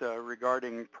questions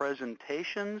regarding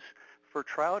presentations for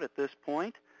trout at this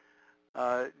point.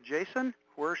 Jason,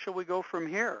 where shall we go from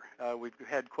here? We've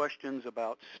had questions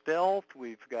about stealth.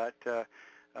 We've got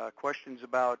questions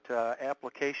about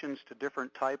applications to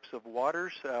different types of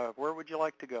waters. Where would you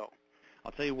like to go?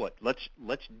 I'll tell you what, let's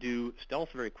do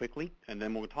stealth very quickly, and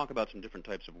then we'll talk about some different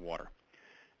types of water.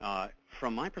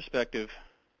 From my perspective,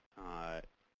 I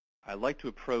like to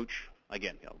approach,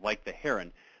 again, like the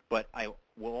heron, but I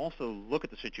will also look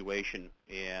at the situation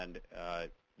and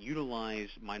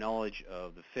utilize my knowledge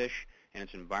of the fish and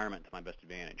its environment to my best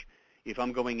advantage. If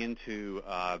I'm going into,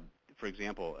 for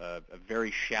example, a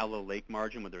very shallow lake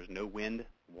margin where there's no wind,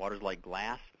 water's like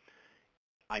glass,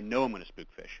 I know I'm going to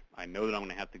spook fish. I know that I'm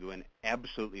going to have to go in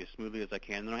absolutely as smoothly as I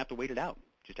can, and then I have to wait it out.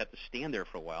 Just have to stand there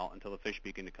for a while until the fish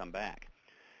begin to come back.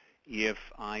 If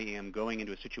I am going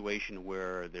into a situation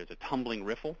where there's a tumbling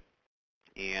riffle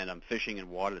and I'm fishing in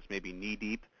water that's maybe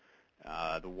knee-deep,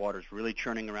 The water's really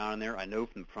churning around in there. I know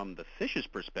from the fish's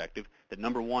perspective that,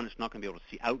 number one, it's not going to be able to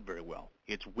see out very well.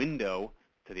 Its window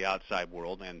to the outside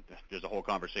world, and there's a whole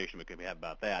conversation we could have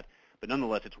about that, but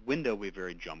nonetheless, its window will be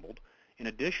very jumbled. In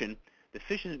addition, the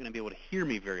fish isn't going to be able to hear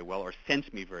me very well or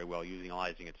sense me very well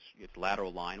utilizing its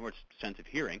lateral line or its sense of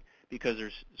hearing, because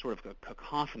there's sort of a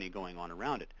cacophony going on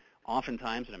around it.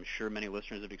 Oftentimes, and I'm sure many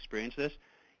listeners have experienced this,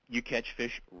 you catch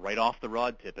fish right off the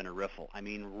rod tip in a riffle. I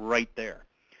mean, right there.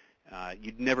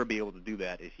 You'd never be able to do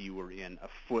that if you were in a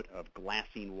foot of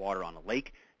glassine water on a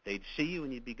lake. They'd see you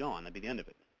and you'd be gone. That'd be the end of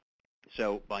it.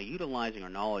 So by utilizing our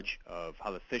knowledge of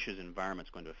how the fish's environment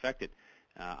is going to affect it,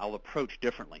 I'll approach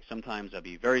differently. Sometimes I'll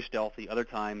be very stealthy. Other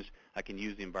times I can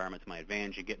use the environment to my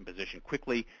advantage and get in position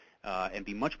quickly and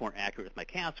be much more accurate with my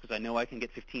casts, because I know I can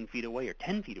get 15 feet away or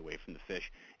 10 feet away from the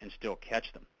fish and still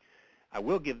catch them. I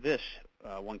will give this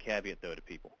one caveat, though, to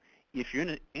people. If you're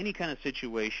in any kind of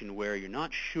situation where you're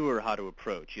not sure how to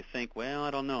approach, you think, well,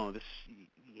 I don't know, the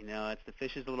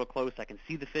fish is a little close, I can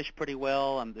see the fish pretty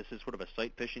well, this is sort of a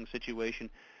sight fishing situation,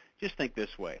 just think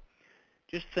this way.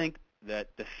 Just think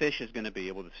that the fish is going to be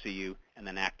able to see you and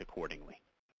then act accordingly.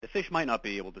 The fish might not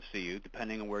be able to see you,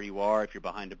 depending on where you are, if you're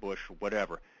behind a bush or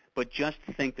whatever, but just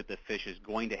think that the fish is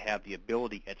going to have the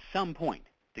ability at some point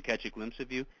to catch a glimpse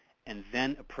of you and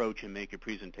then approach and make your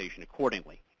presentation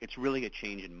accordingly. It's really a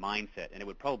change in mindset, and it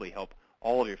would probably help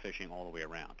all of your fishing all the way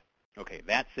around. Okay,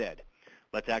 that said,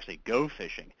 let's actually go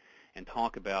fishing and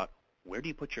talk about, where do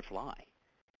you put your fly?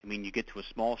 I mean, you get to a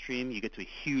small stream, you get to a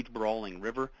huge brawling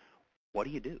river, what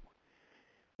do?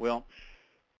 Well,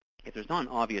 if there's not an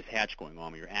obvious hatch going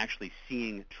on, where you're actually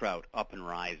seeing trout up and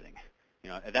rising,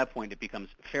 at that point it becomes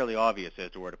fairly obvious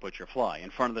as to where to put your fly, in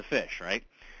front of the fish, right?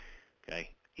 Okay.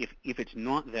 If it's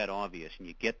not that obvious and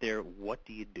you get there, what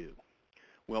do you do?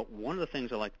 Well, one of the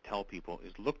things I like to tell people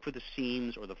is look for the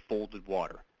seams or the folded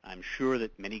water. I'm sure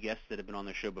that many guests that have been on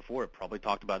the show before have probably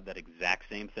talked about that exact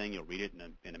same thing. You'll read it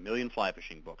in a million fly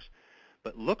fishing books.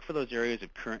 But look for those areas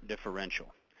of current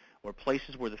differential, or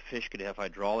places where the fish could have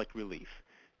hydraulic relief.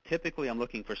 Typically, I'm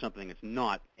looking for something that's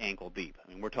not ankle deep. I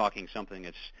mean, we're talking something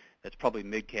that's probably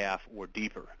mid-calf or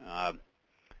deeper,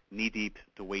 knee-deep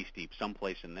to waist-deep,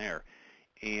 someplace in there.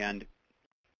 And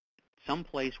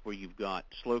someplace where you've got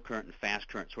slow current and fast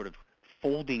current sort of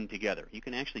folding together. You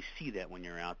can actually see that when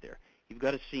you're out there. You've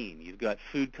got a seam. You've got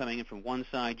food coming in from one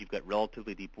side. You've got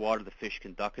relatively deep water. The fish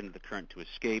can duck into the current to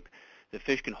escape. The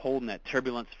fish can hold in that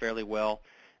turbulence fairly well.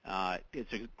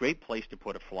 It's a great place to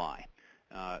put a fly.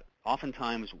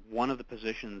 Oftentimes, one of the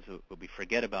positions that we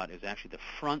forget about is actually the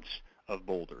fronts of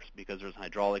boulders, because there's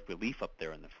hydraulic relief up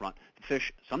there in the front. The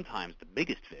fish, sometimes the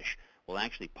biggest fish, will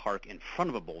actually park in front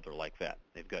of a boulder like that.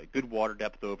 They've got good water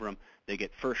depth over them. They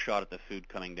get first shot at the food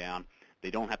coming down.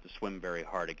 They don't have to swim very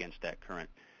hard against that current.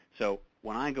 So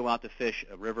when I go out to fish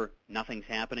a river, nothing's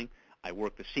happening. I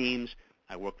work the seams.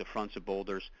 I work the fronts of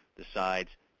boulders, the sides,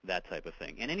 that type of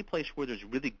thing. And any place where there's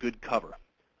really good cover,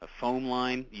 a foam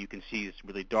line you can see it's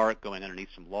really dark going underneath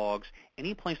some logs,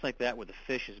 any place like that where the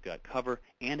fish has got cover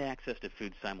and access to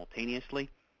food simultaneously,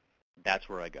 that's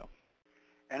where I go.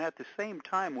 And at the same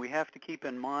time, we have to keep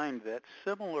in mind that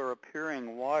similar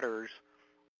appearing waters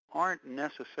aren't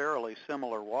necessarily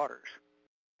similar waters.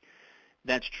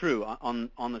 That's true. On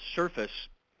the surface,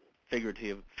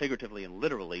 figuratively and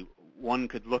literally, one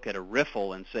could look at a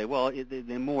riffle and say, well,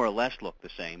 they more or less look the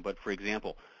same. But, for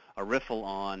example, a riffle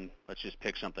on, let's just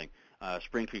pick something,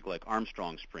 Spring Creek like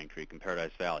Armstrong Spring Creek in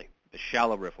Paradise Valley, the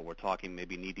shallow riffle, we're talking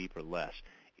maybe knee-deep or less,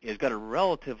 has got a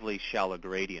relatively shallow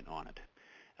gradient on it.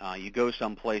 You go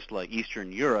someplace like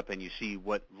Eastern Europe and you see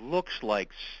what looks like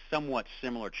somewhat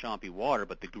similar choppy water,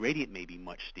 but the gradient may be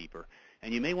much steeper.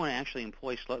 And you may want to actually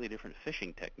employ slightly different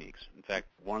fishing techniques. In fact,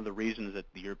 one of the reasons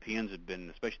that the Europeans have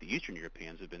been, especially the Eastern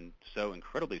Europeans, have been so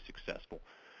incredibly successful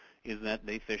is that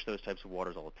they fish those types of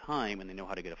waters all the time, and they know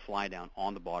how to get a fly down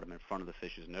on the bottom in front of the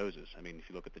fish's noses. I mean, if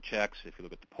you look at the Czechs, if you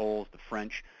look at the Poles, the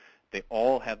French, they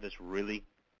all have this really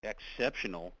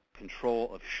exceptional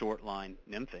control of short line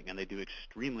nymphing, and they do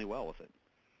extremely well with it.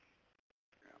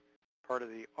 Yeah. Part of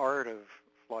the art of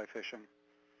fly fishing.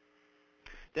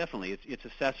 Definitely. It's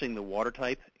assessing the water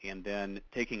type and then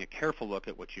taking a careful look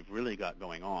at what you've really got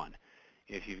going on.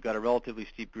 If you've got a relatively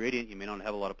steep gradient, you may not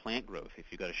have a lot of plant growth. If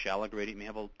you've got a shallow gradient, you may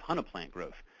have a ton of plant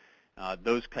growth.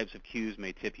 Those types of cues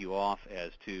may tip you off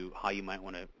as to how you might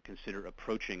want to consider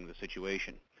approaching the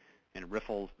situation. In a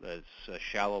riffle that's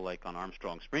shallow like on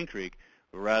Armstrong Spring Creek,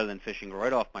 rather than fishing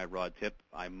right off my rod tip,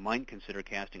 I might consider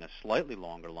casting a slightly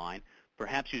longer line,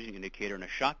 perhaps using an indicator in a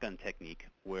shotgun technique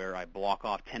where I block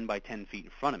off 10 by 10 feet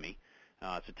in front of me.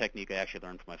 It's a technique I actually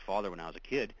learned from my father when I was a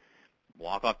kid.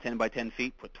 block off 10 by 10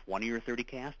 feet, put 20 or 30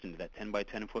 casts into that 10 by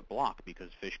 10 foot block because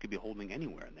fish could be holding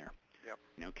anywhere in there.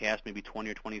 Yep. Cast maybe 20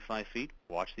 or 25 feet.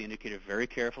 Watch the indicator very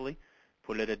carefully.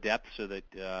 Put it at a depth so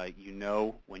that you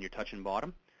know when you're touching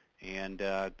bottom, and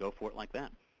go for it like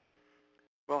that.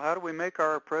 Well, how do we make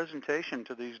our presentation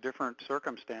to these different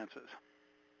circumstances?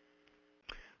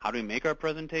 How do we make our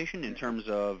presentation in terms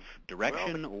of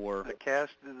direction or the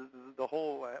cast, the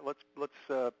whole?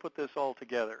 Let's put this all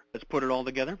together. Let's put it all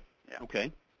together. Yeah.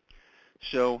 Okay.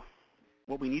 So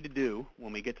what we need to do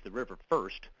when we get to the river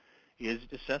first is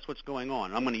assess what's going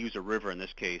on. I'm going to use a river in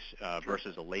this case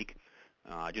versus a lake,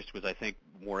 just because I think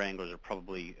more anglers are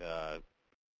probably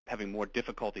having more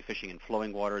difficulty fishing in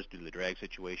flowing waters due to the drag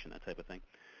situation, that type of thing.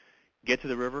 Get to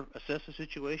the river, assess the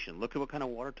situation. Look at what kind of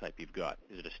water type you've got.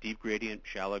 Is it a steep gradient,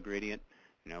 shallow gradient?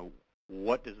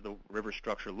 What does the river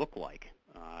structure look like?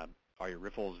 Are your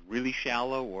riffles really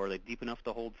shallow, or are they deep enough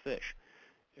to hold fish?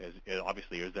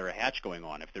 Obviously, is there a hatch going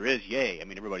on? If there is, yay. I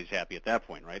mean, everybody's happy at that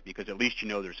point, right? Because at least you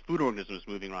know there's food organisms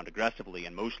moving around aggressively,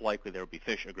 and most likely there will be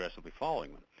fish aggressively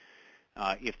following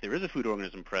them. If there is a food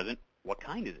organism present, what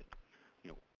kind is it?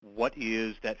 What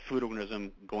is that food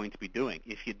organism going to be doing?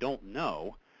 If you don't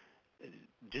know,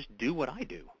 just do what I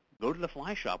do. Go to the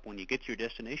fly shop when you get to your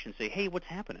destination and say, hey, what's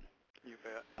happening? You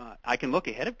bet. I can look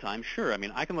ahead of time, sure. I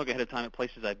mean, I can look ahead of time at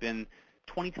places I've been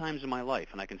 20 times in my life,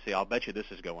 and I can say, I'll bet you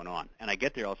this is going on. And I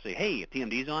get there, I'll say, hey,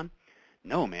 PMD's on?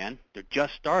 No, man, they're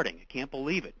just starting. I can't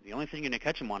believe it. The only thing you're going to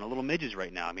catch them on are little midges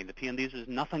right now. I mean, the PMDs, there's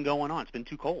nothing going on. It's been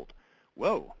too cold.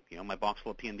 Whoa, my box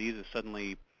full of PMDs is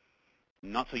suddenly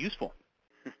not so useful.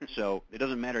 So it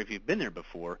doesn't matter if you've been there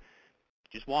before.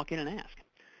 Just walk in and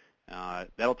ask.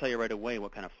 That'll tell you right away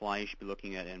what kind of fly you should be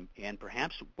looking at and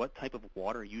perhaps what type of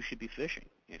water you should be fishing.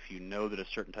 If you know that a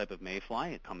certain type of mayfly,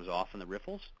 it comes off in the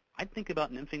riffles, I'd think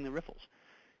about nymphing the riffles.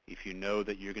 If you know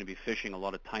that you're going to be fishing a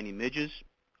lot of tiny midges,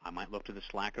 I might look to the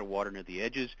slacker water near the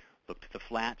edges, look to the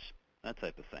flats, that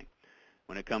type of thing.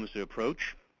 When it comes to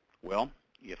approach, well,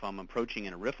 if I'm approaching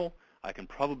in a riffle, I can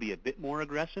probably be a bit more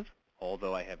aggressive,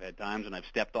 although I have had times when I've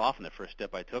stepped off and the first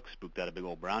step I took spooked out a big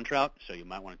old brown trout, so you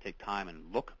might want to take time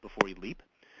and look before you leap.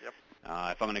 Yep.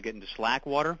 If I'm going to get into slack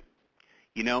water,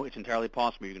 it's entirely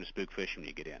possible you're going to spook fish when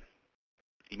you get in.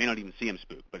 You may not even see them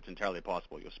spook, but it's entirely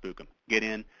possible you'll spook them. Get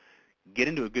in, get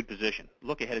into a good position.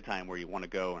 Look ahead of time where you want to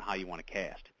go and how you want to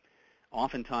cast.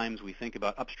 Oftentimes we think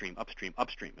about upstream, upstream,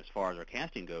 upstream as far as our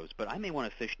casting goes, but I may want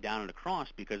to fish down and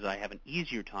across because I have an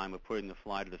easier time of putting the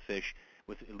fly to the fish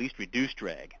with at least reduced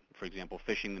drag. For example,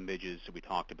 fishing the midges that we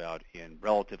talked about in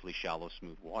relatively shallow,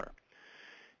 smooth water.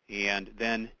 And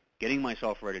then getting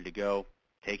myself ready to go,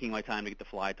 taking my time to get the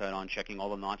fly tied on, checking all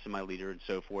the knots in my leader and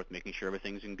so forth, making sure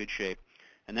everything's in good shape.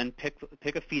 And then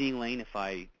pick a feeding lane if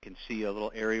I can see a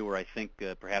little area where I think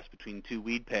perhaps between two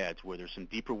weed pads where there's some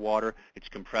deeper water, it's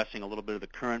compressing a little bit of the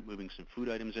current, moving some food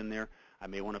items in there. I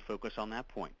may want to focus on that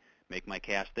point, make my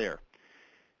cast there.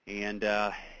 And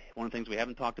one of the things we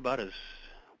haven't talked about is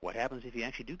what happens if you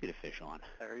actually do get a fish on?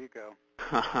 There you go.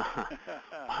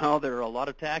 Well, there are a lot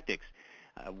of tactics.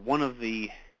 One of the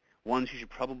ones you should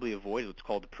probably avoid is what's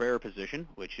called the prayer position,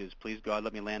 which is, please God,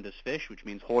 let me land this fish, which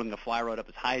means holding the fly rod up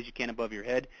as high as you can above your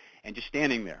head and just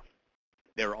standing there.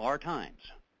 There are times,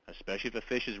 especially if a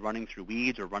fish is running through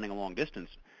weeds or running a long distance,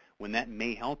 when that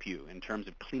may help you in terms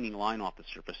of cleaning line off the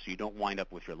surface so you don't wind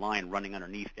up with your line running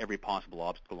underneath every possible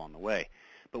obstacle on the way.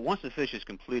 But once the fish has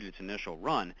completed its initial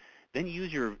run, then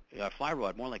use your fly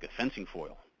rod more like a fencing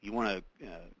foil. You want to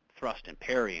thrust and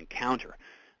parry and counter.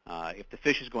 If the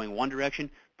fish is going one direction,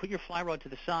 put your fly rod to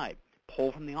the side.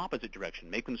 Pull from the opposite direction.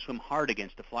 Make them swim hard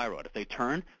against the fly rod. If they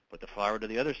turn, put the fly rod to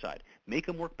the other side. Make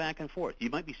them work back and forth. You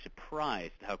might be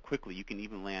surprised how quickly you can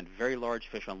even land very large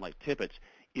fish on light tippets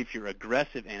if you're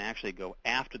aggressive and actually go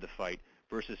after the fight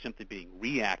versus simply being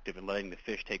reactive and letting the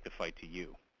fish take the fight to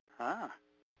you. Ah,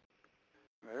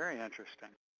 very interesting.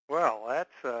 Well,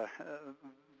 that's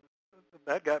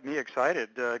that got me excited.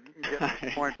 Getting to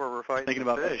the point where we're fighting thinking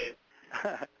about fish.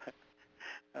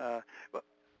 But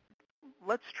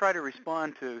let's try to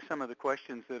respond to some of the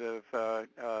questions that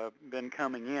have been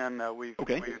coming in.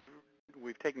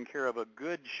 We've taken care of a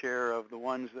good share of the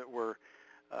ones that were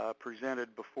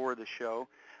presented before the show.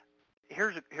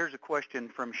 Here's a question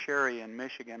from Sherry in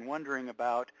Michigan, wondering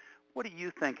about what do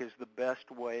you think is the best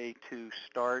way to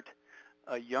start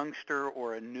a youngster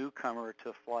or a newcomer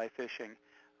to fly fishing?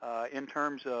 In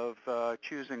terms of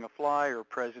choosing a fly or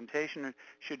presentation,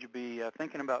 should you be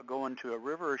thinking about going to a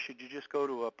river, or should you just go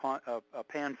to a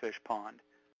panfish pond?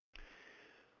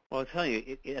 Well, I'll tell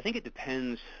you, I think it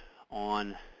depends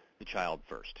on the child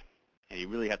first, and you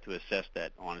really have to assess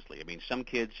that honestly. I mean, some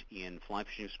kids in fly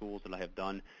fishing schools that I have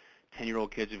done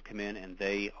 10-year-old kids who've come in, and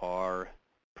they are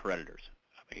predators.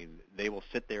 I mean, they will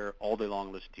sit there all day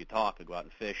long, listen to you talk, and go out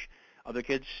and fish. Other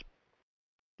kids,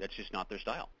 that's just not their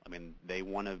style. I mean, they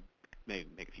want to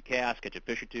make a few casts, catch a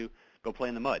fish or two, go play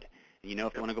in the mud. And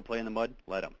if they want to go play in the mud,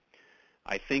 let them.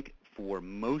 I think for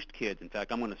most kids, in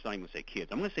fact, I'm going to not even say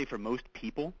kids. I'm going to say for most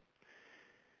people,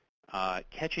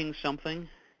 catching something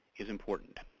is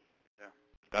important. Yeah.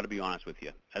 Got to be honest with you.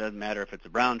 It doesn't matter if it's a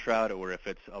brown trout or if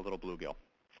it's a little bluegill.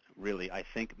 Really, I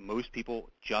think most people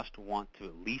just want to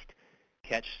at least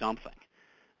catch something.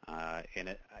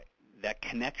 That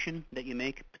connection that you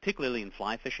make, particularly in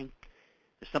fly fishing,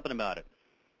 there's something about it.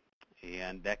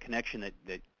 And that connection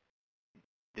that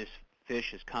this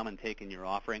fish has come and taken your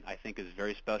offering, I think is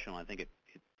very special. And I think it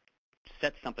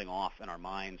sets something off in our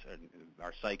minds and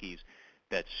our psyches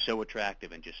that's so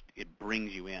attractive and just it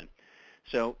brings you in.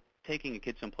 So taking a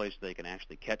kid someplace so they can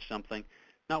actually catch something,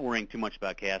 not worrying too much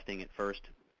about casting at first,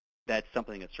 that's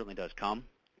something that certainly does come.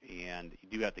 And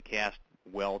you do have to cast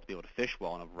well to be able to fish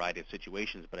well in a variety of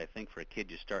situations. But I think for a kid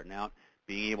just starting out,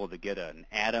 being able to get an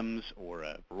Adams or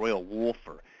a Royal Wolf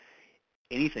or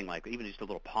anything like that, even just a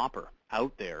little popper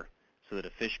out there so that a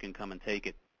fish can come and take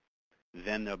it,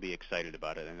 then they'll be excited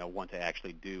about it, and they'll want to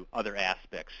actually do other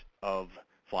aspects of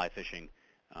fly fishing,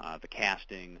 the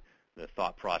casting, the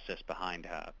thought process behind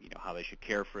how they should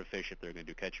care for a fish if they're going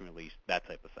to do catch and release, that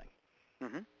type of thing.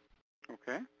 Mm-hmm.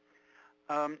 Okay.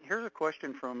 Here's a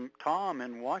question from Tom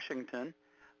in Washington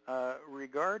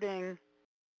regarding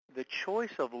the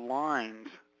choice of lines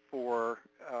for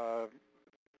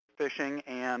fishing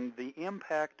and the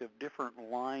impact of different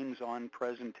lines on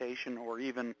presentation or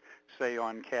even, say,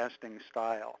 on casting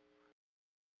style.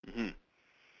 Mm-hmm.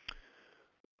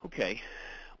 Okay.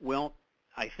 Well,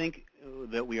 I think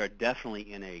that we are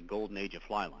definitely in a golden age of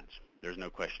fly lines. There's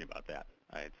no question about that.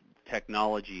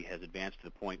 Technology has advanced to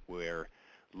the point where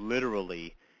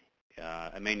literally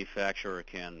a manufacturer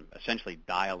can essentially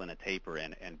dial in a taper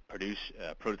and produce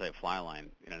a prototype fly line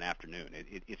in an afternoon.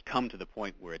 It's come to the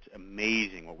point where it's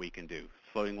amazing what we can do.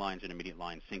 Floating lines, intermediate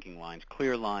lines, sinking lines,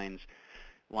 clear lines,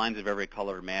 lines of every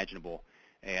color imaginable,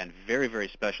 and very, very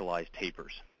specialized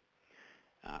tapers.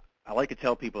 I like to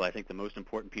tell people I think the most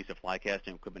important piece of fly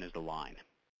casting equipment is the line.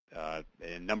 A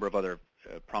number of other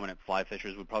prominent fly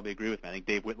fishers would probably agree with me. I think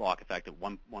Dave Whitlock, in fact, at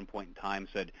one point in time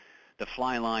said, the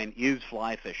fly line is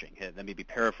fly fishing. Let me be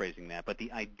paraphrasing that. But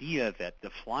the idea that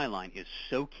the fly line is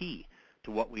so key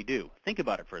to what we do. Think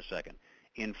about it for a second.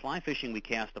 In fly fishing, we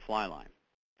cast the fly line.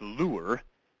 The lure,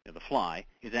 the fly,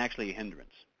 is actually a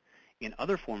hindrance. In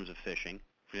other forms of fishing,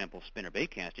 for example, spinner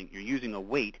bait casting, you're using a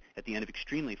weight at the end of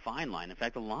extremely fine line. In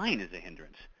fact, the line is a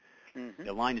hindrance. Mm-hmm.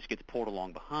 The line just gets pulled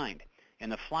along behind.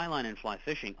 And the fly line in fly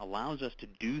fishing allows us to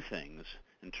do things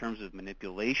in terms of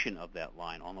manipulation of that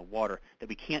line on the water that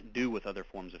we can't do with other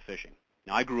forms of fishing.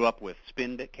 Now, I grew up with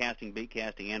spin casting, bait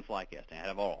casting, and fly casting. I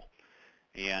have all.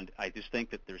 And I just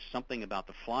think that there's something about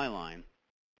the fly line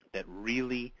that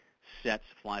really sets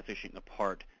fly fishing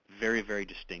apart very, very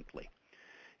distinctly.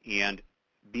 And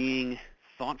being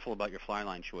thoughtful about your fly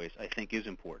line choice, I think, is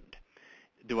important.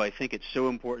 Do I think it's so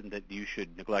important that you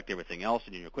should neglect everything else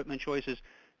in your equipment choices?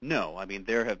 No. I mean,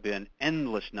 there have been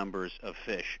endless numbers of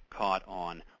fish caught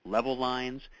on level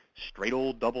lines, straight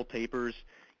old double tapers,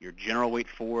 your general weight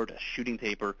forward, a shooting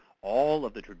taper. All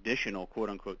of the traditional,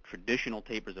 quote-unquote, traditional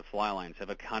tapers of fly lines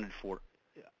have accounted for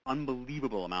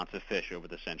unbelievable amounts of fish over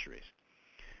the centuries.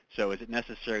 So is it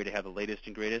necessary to have the latest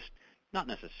and greatest? Not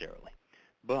necessarily.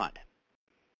 But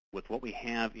with what we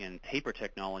have in taper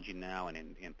technology now and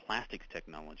in plastics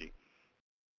technology,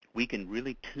 we can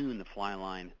really tune the fly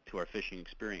line to our fishing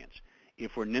experience.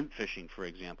 If we're nymph fishing, for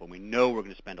example, we know we're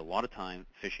going to spend a lot of time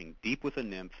fishing deep with a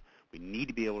nymph. We need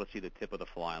to be able to see the tip of the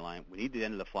fly line. We need the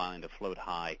end of the fly line to float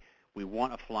high. We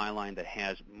want a fly line that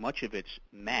has much of its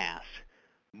mass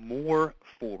more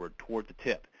forward toward the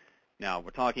tip. Now,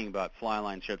 we're talking about fly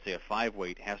lines, let's say a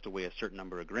 5-weight has to weigh a certain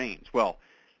number of grains. Well,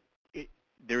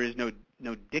 there is no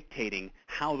dictating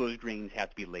how those grains have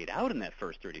to be laid out in that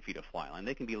first 30 feet of fly line.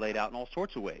 They can be laid out in all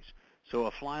sorts of ways. So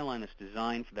a fly line that's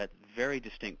designed for that very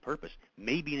distinct purpose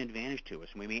may be an advantage to us,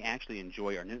 and we may actually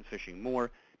enjoy our nymph fishing more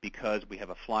because we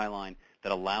have a fly line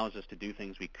that allows us to do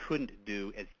things we couldn't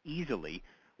do as easily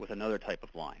with another type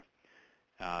of line.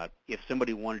 If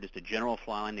somebody wanted just a general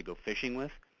fly line to go fishing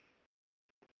with,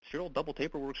 serial double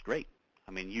taper works great.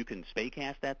 I mean, you can spay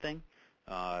cast that thing.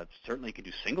 Certainly you can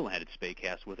do single-handed spay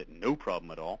casts with it, no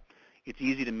problem at all. It's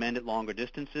easy to mend at longer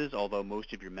distances, although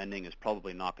most of your mending is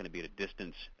probably not going to be at a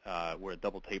distance where a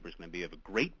double taper is going to be of a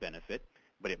great benefit,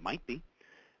 but it might be.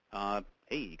 Hey,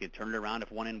 you can turn it around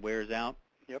if one end wears out.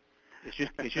 Yep.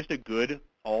 It's just a good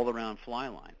all-around fly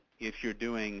line. If you're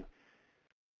doing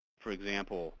for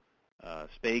example,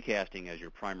 spey casting as your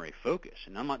primary focus,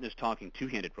 and I'm not just talking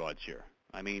two-handed rods here.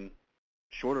 I mean,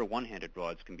 shorter one-handed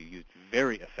rods can be used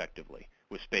very effectively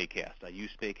with spey cast. I use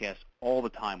spey cast all the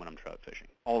time when I'm trout fishing,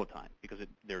 all the time, because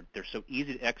they're so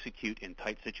easy to execute in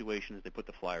tight situations. They put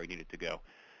the fly where you need it to go.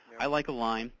 Yep. I like a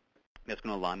line that's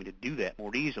going to allow me to do that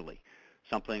more easily.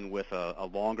 Something with a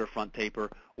longer front taper,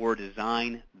 or a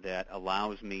design that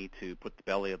allows me to put the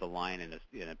belly of the line in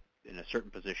a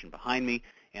certain position behind me,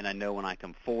 and I know when I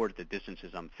come forward at the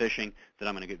distances I'm fishing that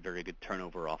I'm going to get very good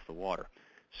turnover off the water.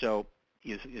 So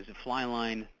is a fly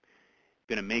line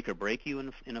going to make or break you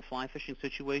in a fly fishing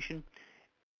situation?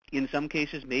 In some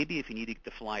cases, maybe if you need to get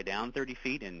the fly down 30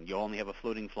 feet and you only have a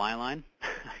floating fly line,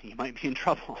 you might be in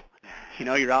trouble. You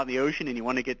know, you're out in the ocean and you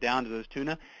want to get down to those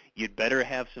tuna, you'd better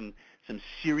have some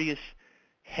serious,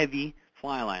 heavy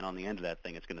fly line on the end of that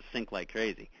thing. It's going to sink like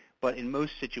crazy. But in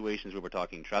most situations where we're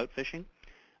talking trout fishing,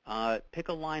 pick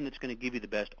a line that's going to give you the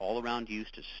best all-around use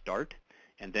to start,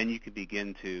 and then you can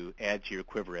begin to add to your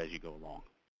quiver as you go along.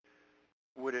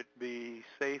 Would it be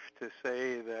safe to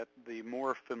say that the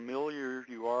more familiar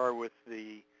you are with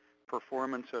the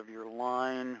performance of your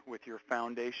line, with your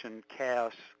foundation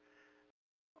casts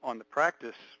on the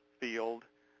practice field,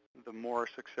 the more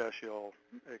success you'll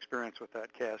experience with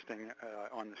that casting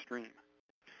on the stream?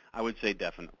 I would say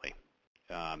definitely.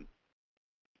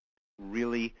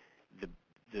 Really,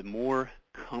 the more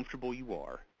comfortable you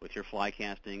are with your fly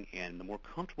casting and the more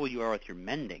comfortable you are with your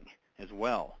mending as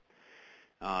well,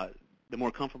 the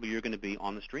more comfortable you're going to be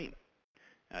on the stream.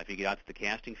 If you get out to the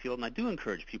casting field, and I do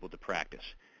encourage people to practice.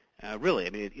 Really, I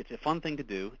mean, it's a fun thing to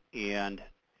do, and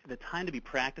the time to be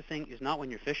practicing is not when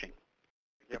you're fishing.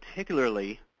 Yep.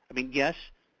 Particularly, I mean, yes,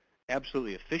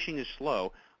 absolutely, if fishing is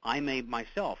slow, I may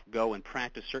myself go and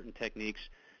practice certain techniques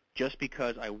just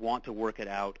because I want to work it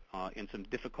out in some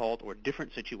difficult or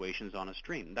different situations on a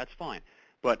stream. That's fine.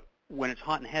 But when it's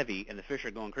hot and heavy and the fish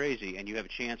are going crazy and you have a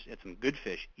chance at some good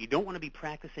fish, you don't want to be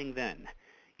practicing then.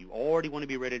 You already want to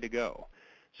be ready to go.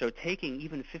 So taking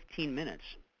even 15 minutes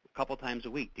a couple times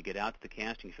a week to get out to the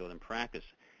casting field and practice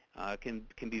can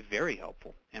be very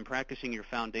helpful. And practicing your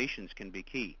foundations can be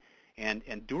key. And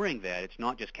during that, it's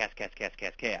not just cast.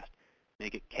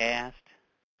 Make it cast,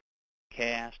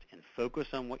 and focus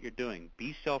on what you're doing.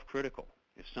 Be self-critical.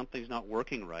 If something's not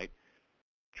working right,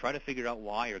 try to figure out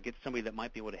why or get somebody that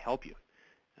might be able to help you.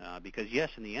 Because,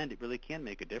 yes, in the end, it really can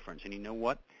make a difference. And you know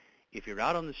what? If you're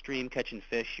out on the stream catching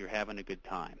fish, you're having a good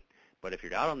time. But if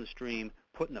you're out on the stream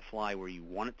putting the fly where you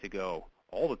want it to go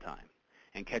all the time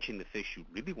and catching the fish you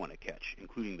really want to catch,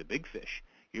 including the big fish,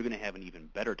 you're going to have an even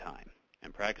better time.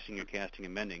 And practicing your casting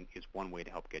and mending is one way to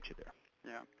help get you there.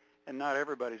 Yeah. And not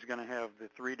everybody's going to have the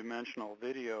three-dimensional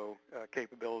video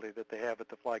capability that they have at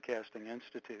the Fly Casting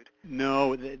Institute.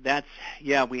 No,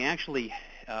 we actually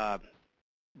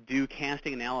do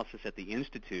casting analysis at the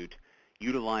Institute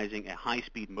utilizing a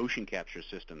high-speed motion capture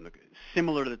system,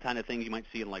 similar to the kind of things you might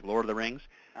see in, like, Lord of the Rings.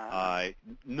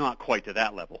 Not quite to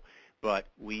that level. But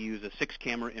we use a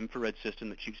 6-camera infrared system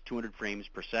that shoots 200 frames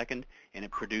per second, and it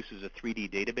produces a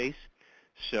 3D database.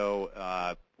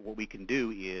 So what we can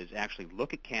do is actually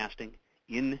look at casting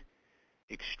in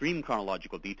extreme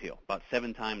chronological detail, about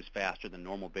 7 times faster than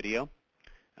normal video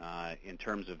in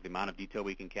terms of the amount of detail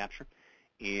we can capture.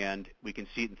 And we can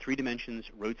see it in 3 dimensions,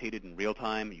 rotated in real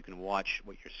time. You can watch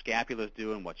what your scapula is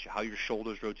doing, how your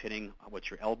shoulder's rotating, what's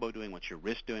your elbow doing, what's your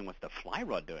wrist doing, what's the fly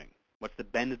rod doing, what's the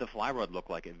bend of the fly rod look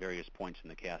like at various points in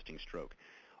the casting stroke.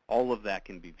 All of that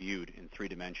can be viewed in 3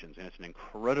 dimensions, and it's an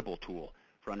incredible tool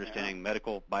for understanding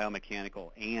medical,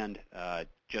 biomechanical, and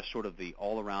just sort of the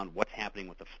all-around what's happening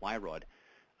with the fly rod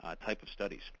type of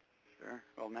studies. Sure.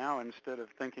 Well, now instead of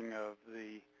thinking of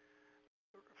the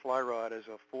fly rod as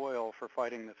a foil for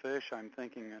fighting the fish, I'm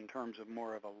thinking in terms of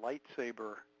more of a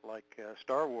lightsaber like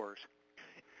Star Wars.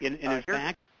 In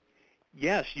fact,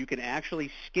 yes, you can actually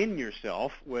skin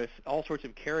yourself with all sorts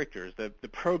of characters. The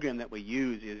program that we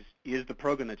use is the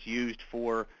program that's used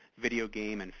for video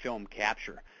game and film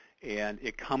capture. And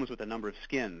it comes with a number of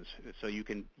skins. So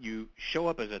you show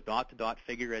up as a dot-to-dot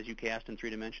figure as you cast in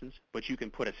 3 dimensions, but you can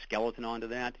put a skeleton onto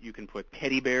that. You can put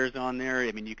teddy bears on there.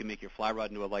 I mean, you can make your fly rod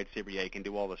into a lightsaber. Yeah, you can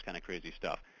do all this kind of crazy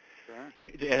stuff.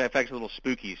 Sure. In fact, it's a little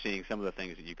spooky seeing some of the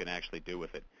things that you can actually do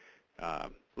with it.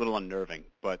 A little unnerving,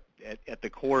 but at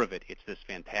the core of it, it's this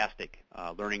fantastic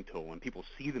learning tool. When people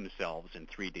see themselves in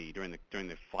 3D during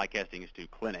the Fly Casting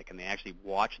Institute clinic and they actually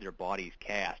watch their bodies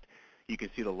cast, you can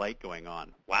see the light going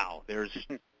on. Wow, there's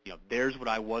what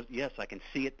I was. Yes, I can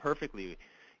see it perfectly.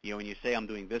 When you say I'm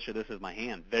doing this or this is my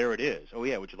hand, there it is. Oh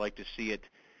yeah, would you like to see it?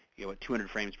 At 200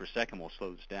 frames per second, we'll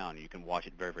slow this down. You can watch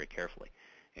it very, very carefully.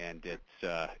 and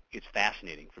it's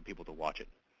fascinating for people to watch it.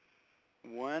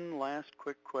 One last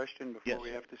quick question before Yes. we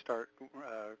have to start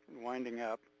winding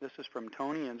up. This is from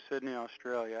Tony in Sydney,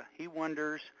 Australia. He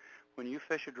wonders, when you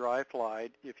fish a dry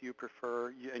fly, if you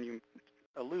prefer, and you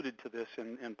alluded to this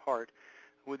in part,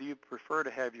 whether you prefer to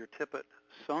have your tippet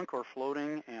sunk or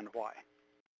floating, and why?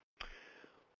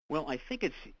 Well, I think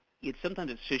it's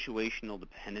sometimes it's situational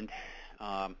dependent.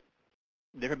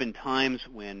 There have been times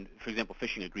when, for example,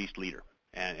 fishing a greased leader,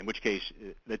 and in which case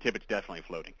the tippet's definitely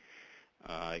floating.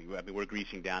 I mean, we're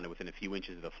greasing down to within a few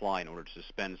inches of the fly in order to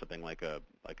suspend something like a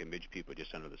midge pupa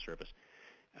just under the surface.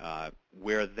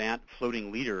 Where that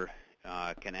floating leader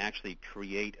can actually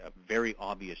create a very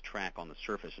obvious track on the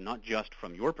surface, and not just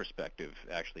from your perspective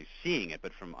actually seeing it,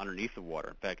 but from underneath the water.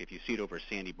 In fact, if you see it over a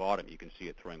sandy bottom, you can see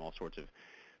it throwing all sorts of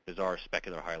bizarre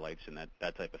specular highlights and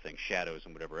that type of thing, shadows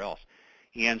and whatever else.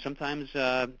 And sometimes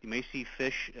you may see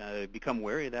fish become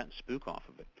wary of that and spook off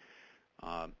of it.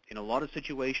 In a lot of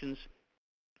situations,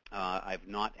 I've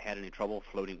not had any trouble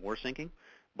floating or sinking,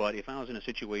 but if I was in a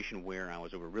situation where I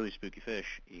was over really spooky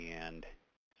fish and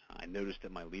I noticed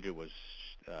that my leader was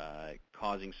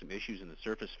causing some issues in the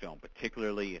surface film,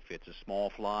 particularly if it's a small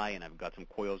fly and I've got some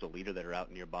coils of leader that are out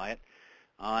nearby it,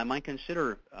 I might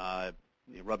consider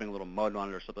rubbing a little mud on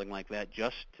it or something like that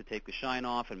just to take the shine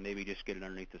off and maybe just get it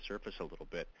underneath the surface a little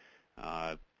bit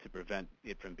to prevent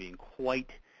it from being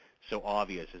quite so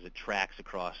obvious as it tracks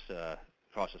across the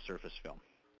surface film.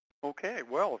 Okay,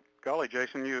 well, golly,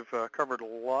 Jason, you've covered a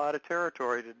lot of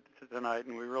territory tonight,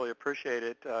 and we really appreciate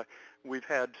it. We've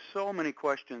had so many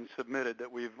questions submitted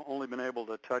that we've only been able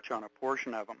to touch on a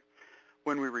portion of them.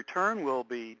 When we return, we'll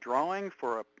be drawing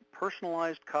for a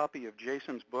personalized copy of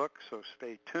Jason's book, so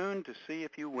stay tuned to see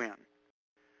if you win.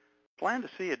 Plan to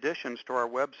see additions to our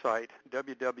website,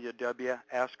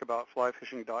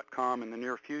 www.askaboutflyfishing.com, in the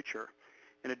near future.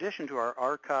 In addition to our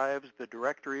archives, the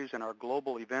directories, and our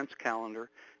global events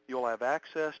calendar, you'll have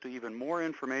access to even more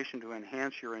information to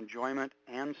enhance your enjoyment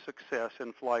and success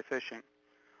in fly fishing.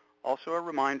 Also a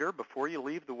reminder, before you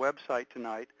leave the website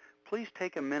tonight, please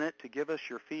take a minute to give us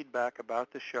your feedback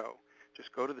about the show.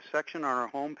 Just go to the section on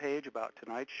our homepage about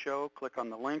tonight's show, click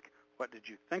on the link, what did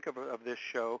you think of this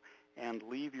show, and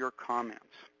leave your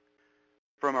comments.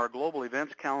 From our global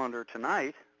events calendar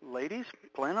tonight, ladies,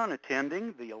 plan on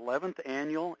attending the 11th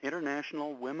Annual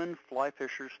International Women Fly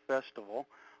Fishers Festival,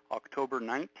 October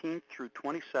 19th through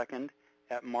 22nd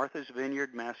at Martha's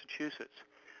Vineyard, Massachusetts.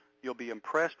 You'll be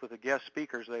impressed with the guest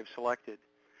speakers they've selected.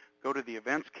 Go to the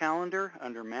events calendar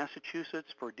under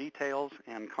Massachusetts for details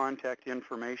and contact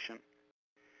information.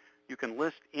 You can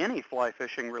list any fly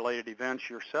fishing related events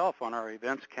yourself on our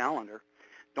events calendar.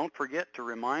 Don't forget to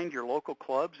remind your local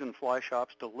clubs and fly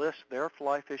shops to list their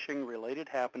fly fishing related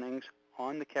happenings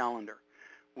on the calendar.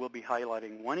 We'll be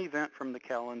highlighting one event from the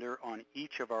calendar on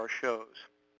each of our shows.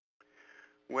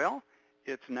 Well,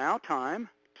 it's now time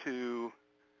to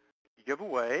give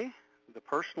away the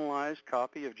personalized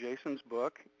copy of Jason's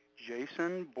book,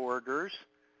 Jason Borger's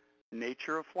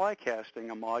Nature of Fly Casting,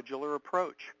 a Modular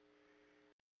Approach.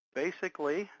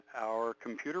 Basically, our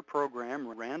computer program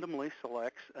randomly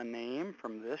selects a name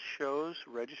from this show's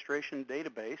registration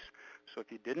database, so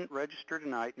if you didn't register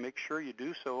tonight, make sure you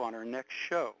do so on our next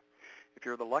show. If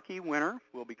you're the lucky winner,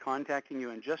 we'll be contacting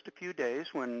you in just a few days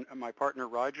when my partner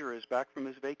Roger is back from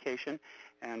his vacation,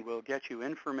 and we'll get you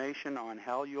information on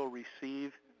how you'll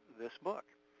receive this book.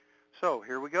 So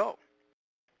here we go.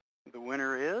 The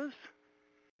winner is,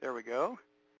 there we go,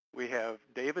 we have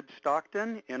David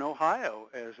Stockton in Ohio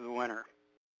as the winner.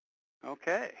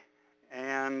 Okay,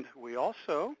 and we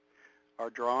also are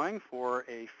drawing for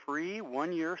a free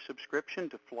one-year subscription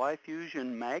to Fly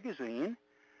Fusion magazine,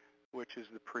 which is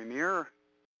the premier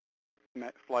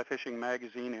fly fishing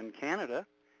magazine in Canada.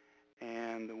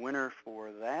 And the winner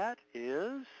for that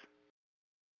is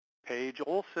Paige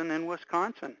Olson in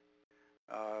Wisconsin,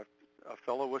 a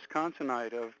fellow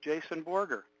Wisconsinite of Jason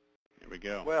Borger. There we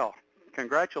go. Well,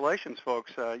 congratulations,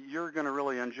 folks. You're going to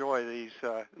really enjoy these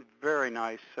very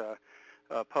nice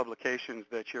publications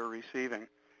that you're receiving.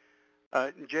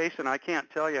 Jason, I can't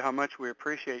tell you how much we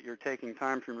appreciate your taking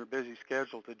time from your busy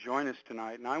schedule to join us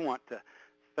tonight, and I want to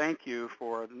thank you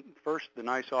for, first, the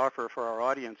nice offer for our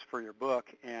audience for your book,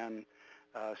 and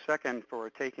second, for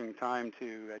taking time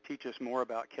to teach us more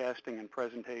about casting and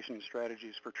presentation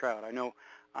strategies for trout. I know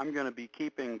I'm going to be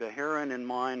keeping the heron in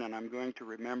mind, and I'm going to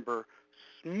remember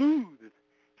smooth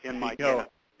in my cast.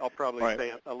 I'll probably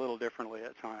say it a little differently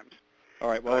at times. All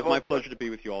right. Well, it was my pleasure to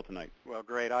be with you all tonight. Well,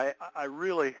 great.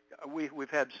 We've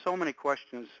had so many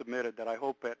questions submitted that I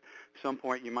hope at some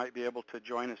point you might be able to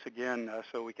join us again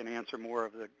so we can answer more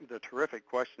of the terrific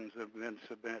questions that have been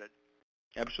submitted.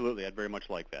 Absolutely. I'd very much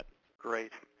like that.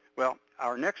 Great. Well,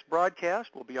 our next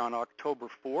broadcast will be on October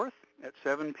 4th at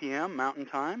 7 p.m. Mountain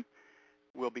Time.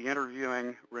 We'll be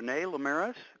interviewing Rene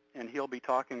Lamaris, and he'll be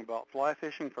talking about fly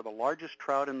fishing for the largest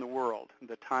trout in the world,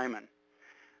 the taimen.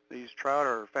 These trout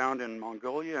are found in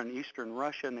Mongolia and eastern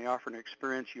Russia, and they offer an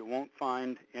experience you won't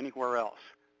find anywhere else.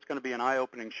 It's going to be an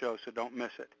eye-opening show, so don't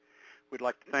miss it. We'd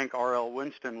like to thank R.L.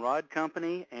 Winston Rod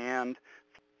Company and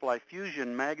Fly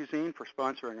Fusion Magazine for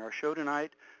sponsoring our show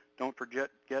tonight. Don't forget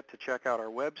to check out our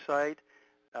website,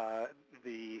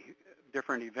 the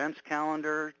different events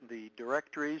calendar, the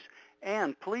directories,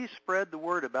 and please spread the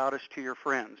word about us to your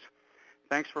friends.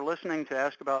 Thanks for listening to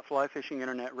Ask About Fly Fishing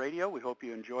Internet Radio. We hope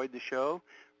you enjoyed the show.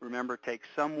 Remember, take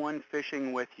someone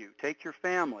fishing with you. Take your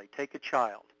family. Take a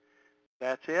child.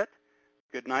 That's it.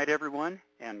 Good night, everyone,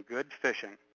 and good fishing.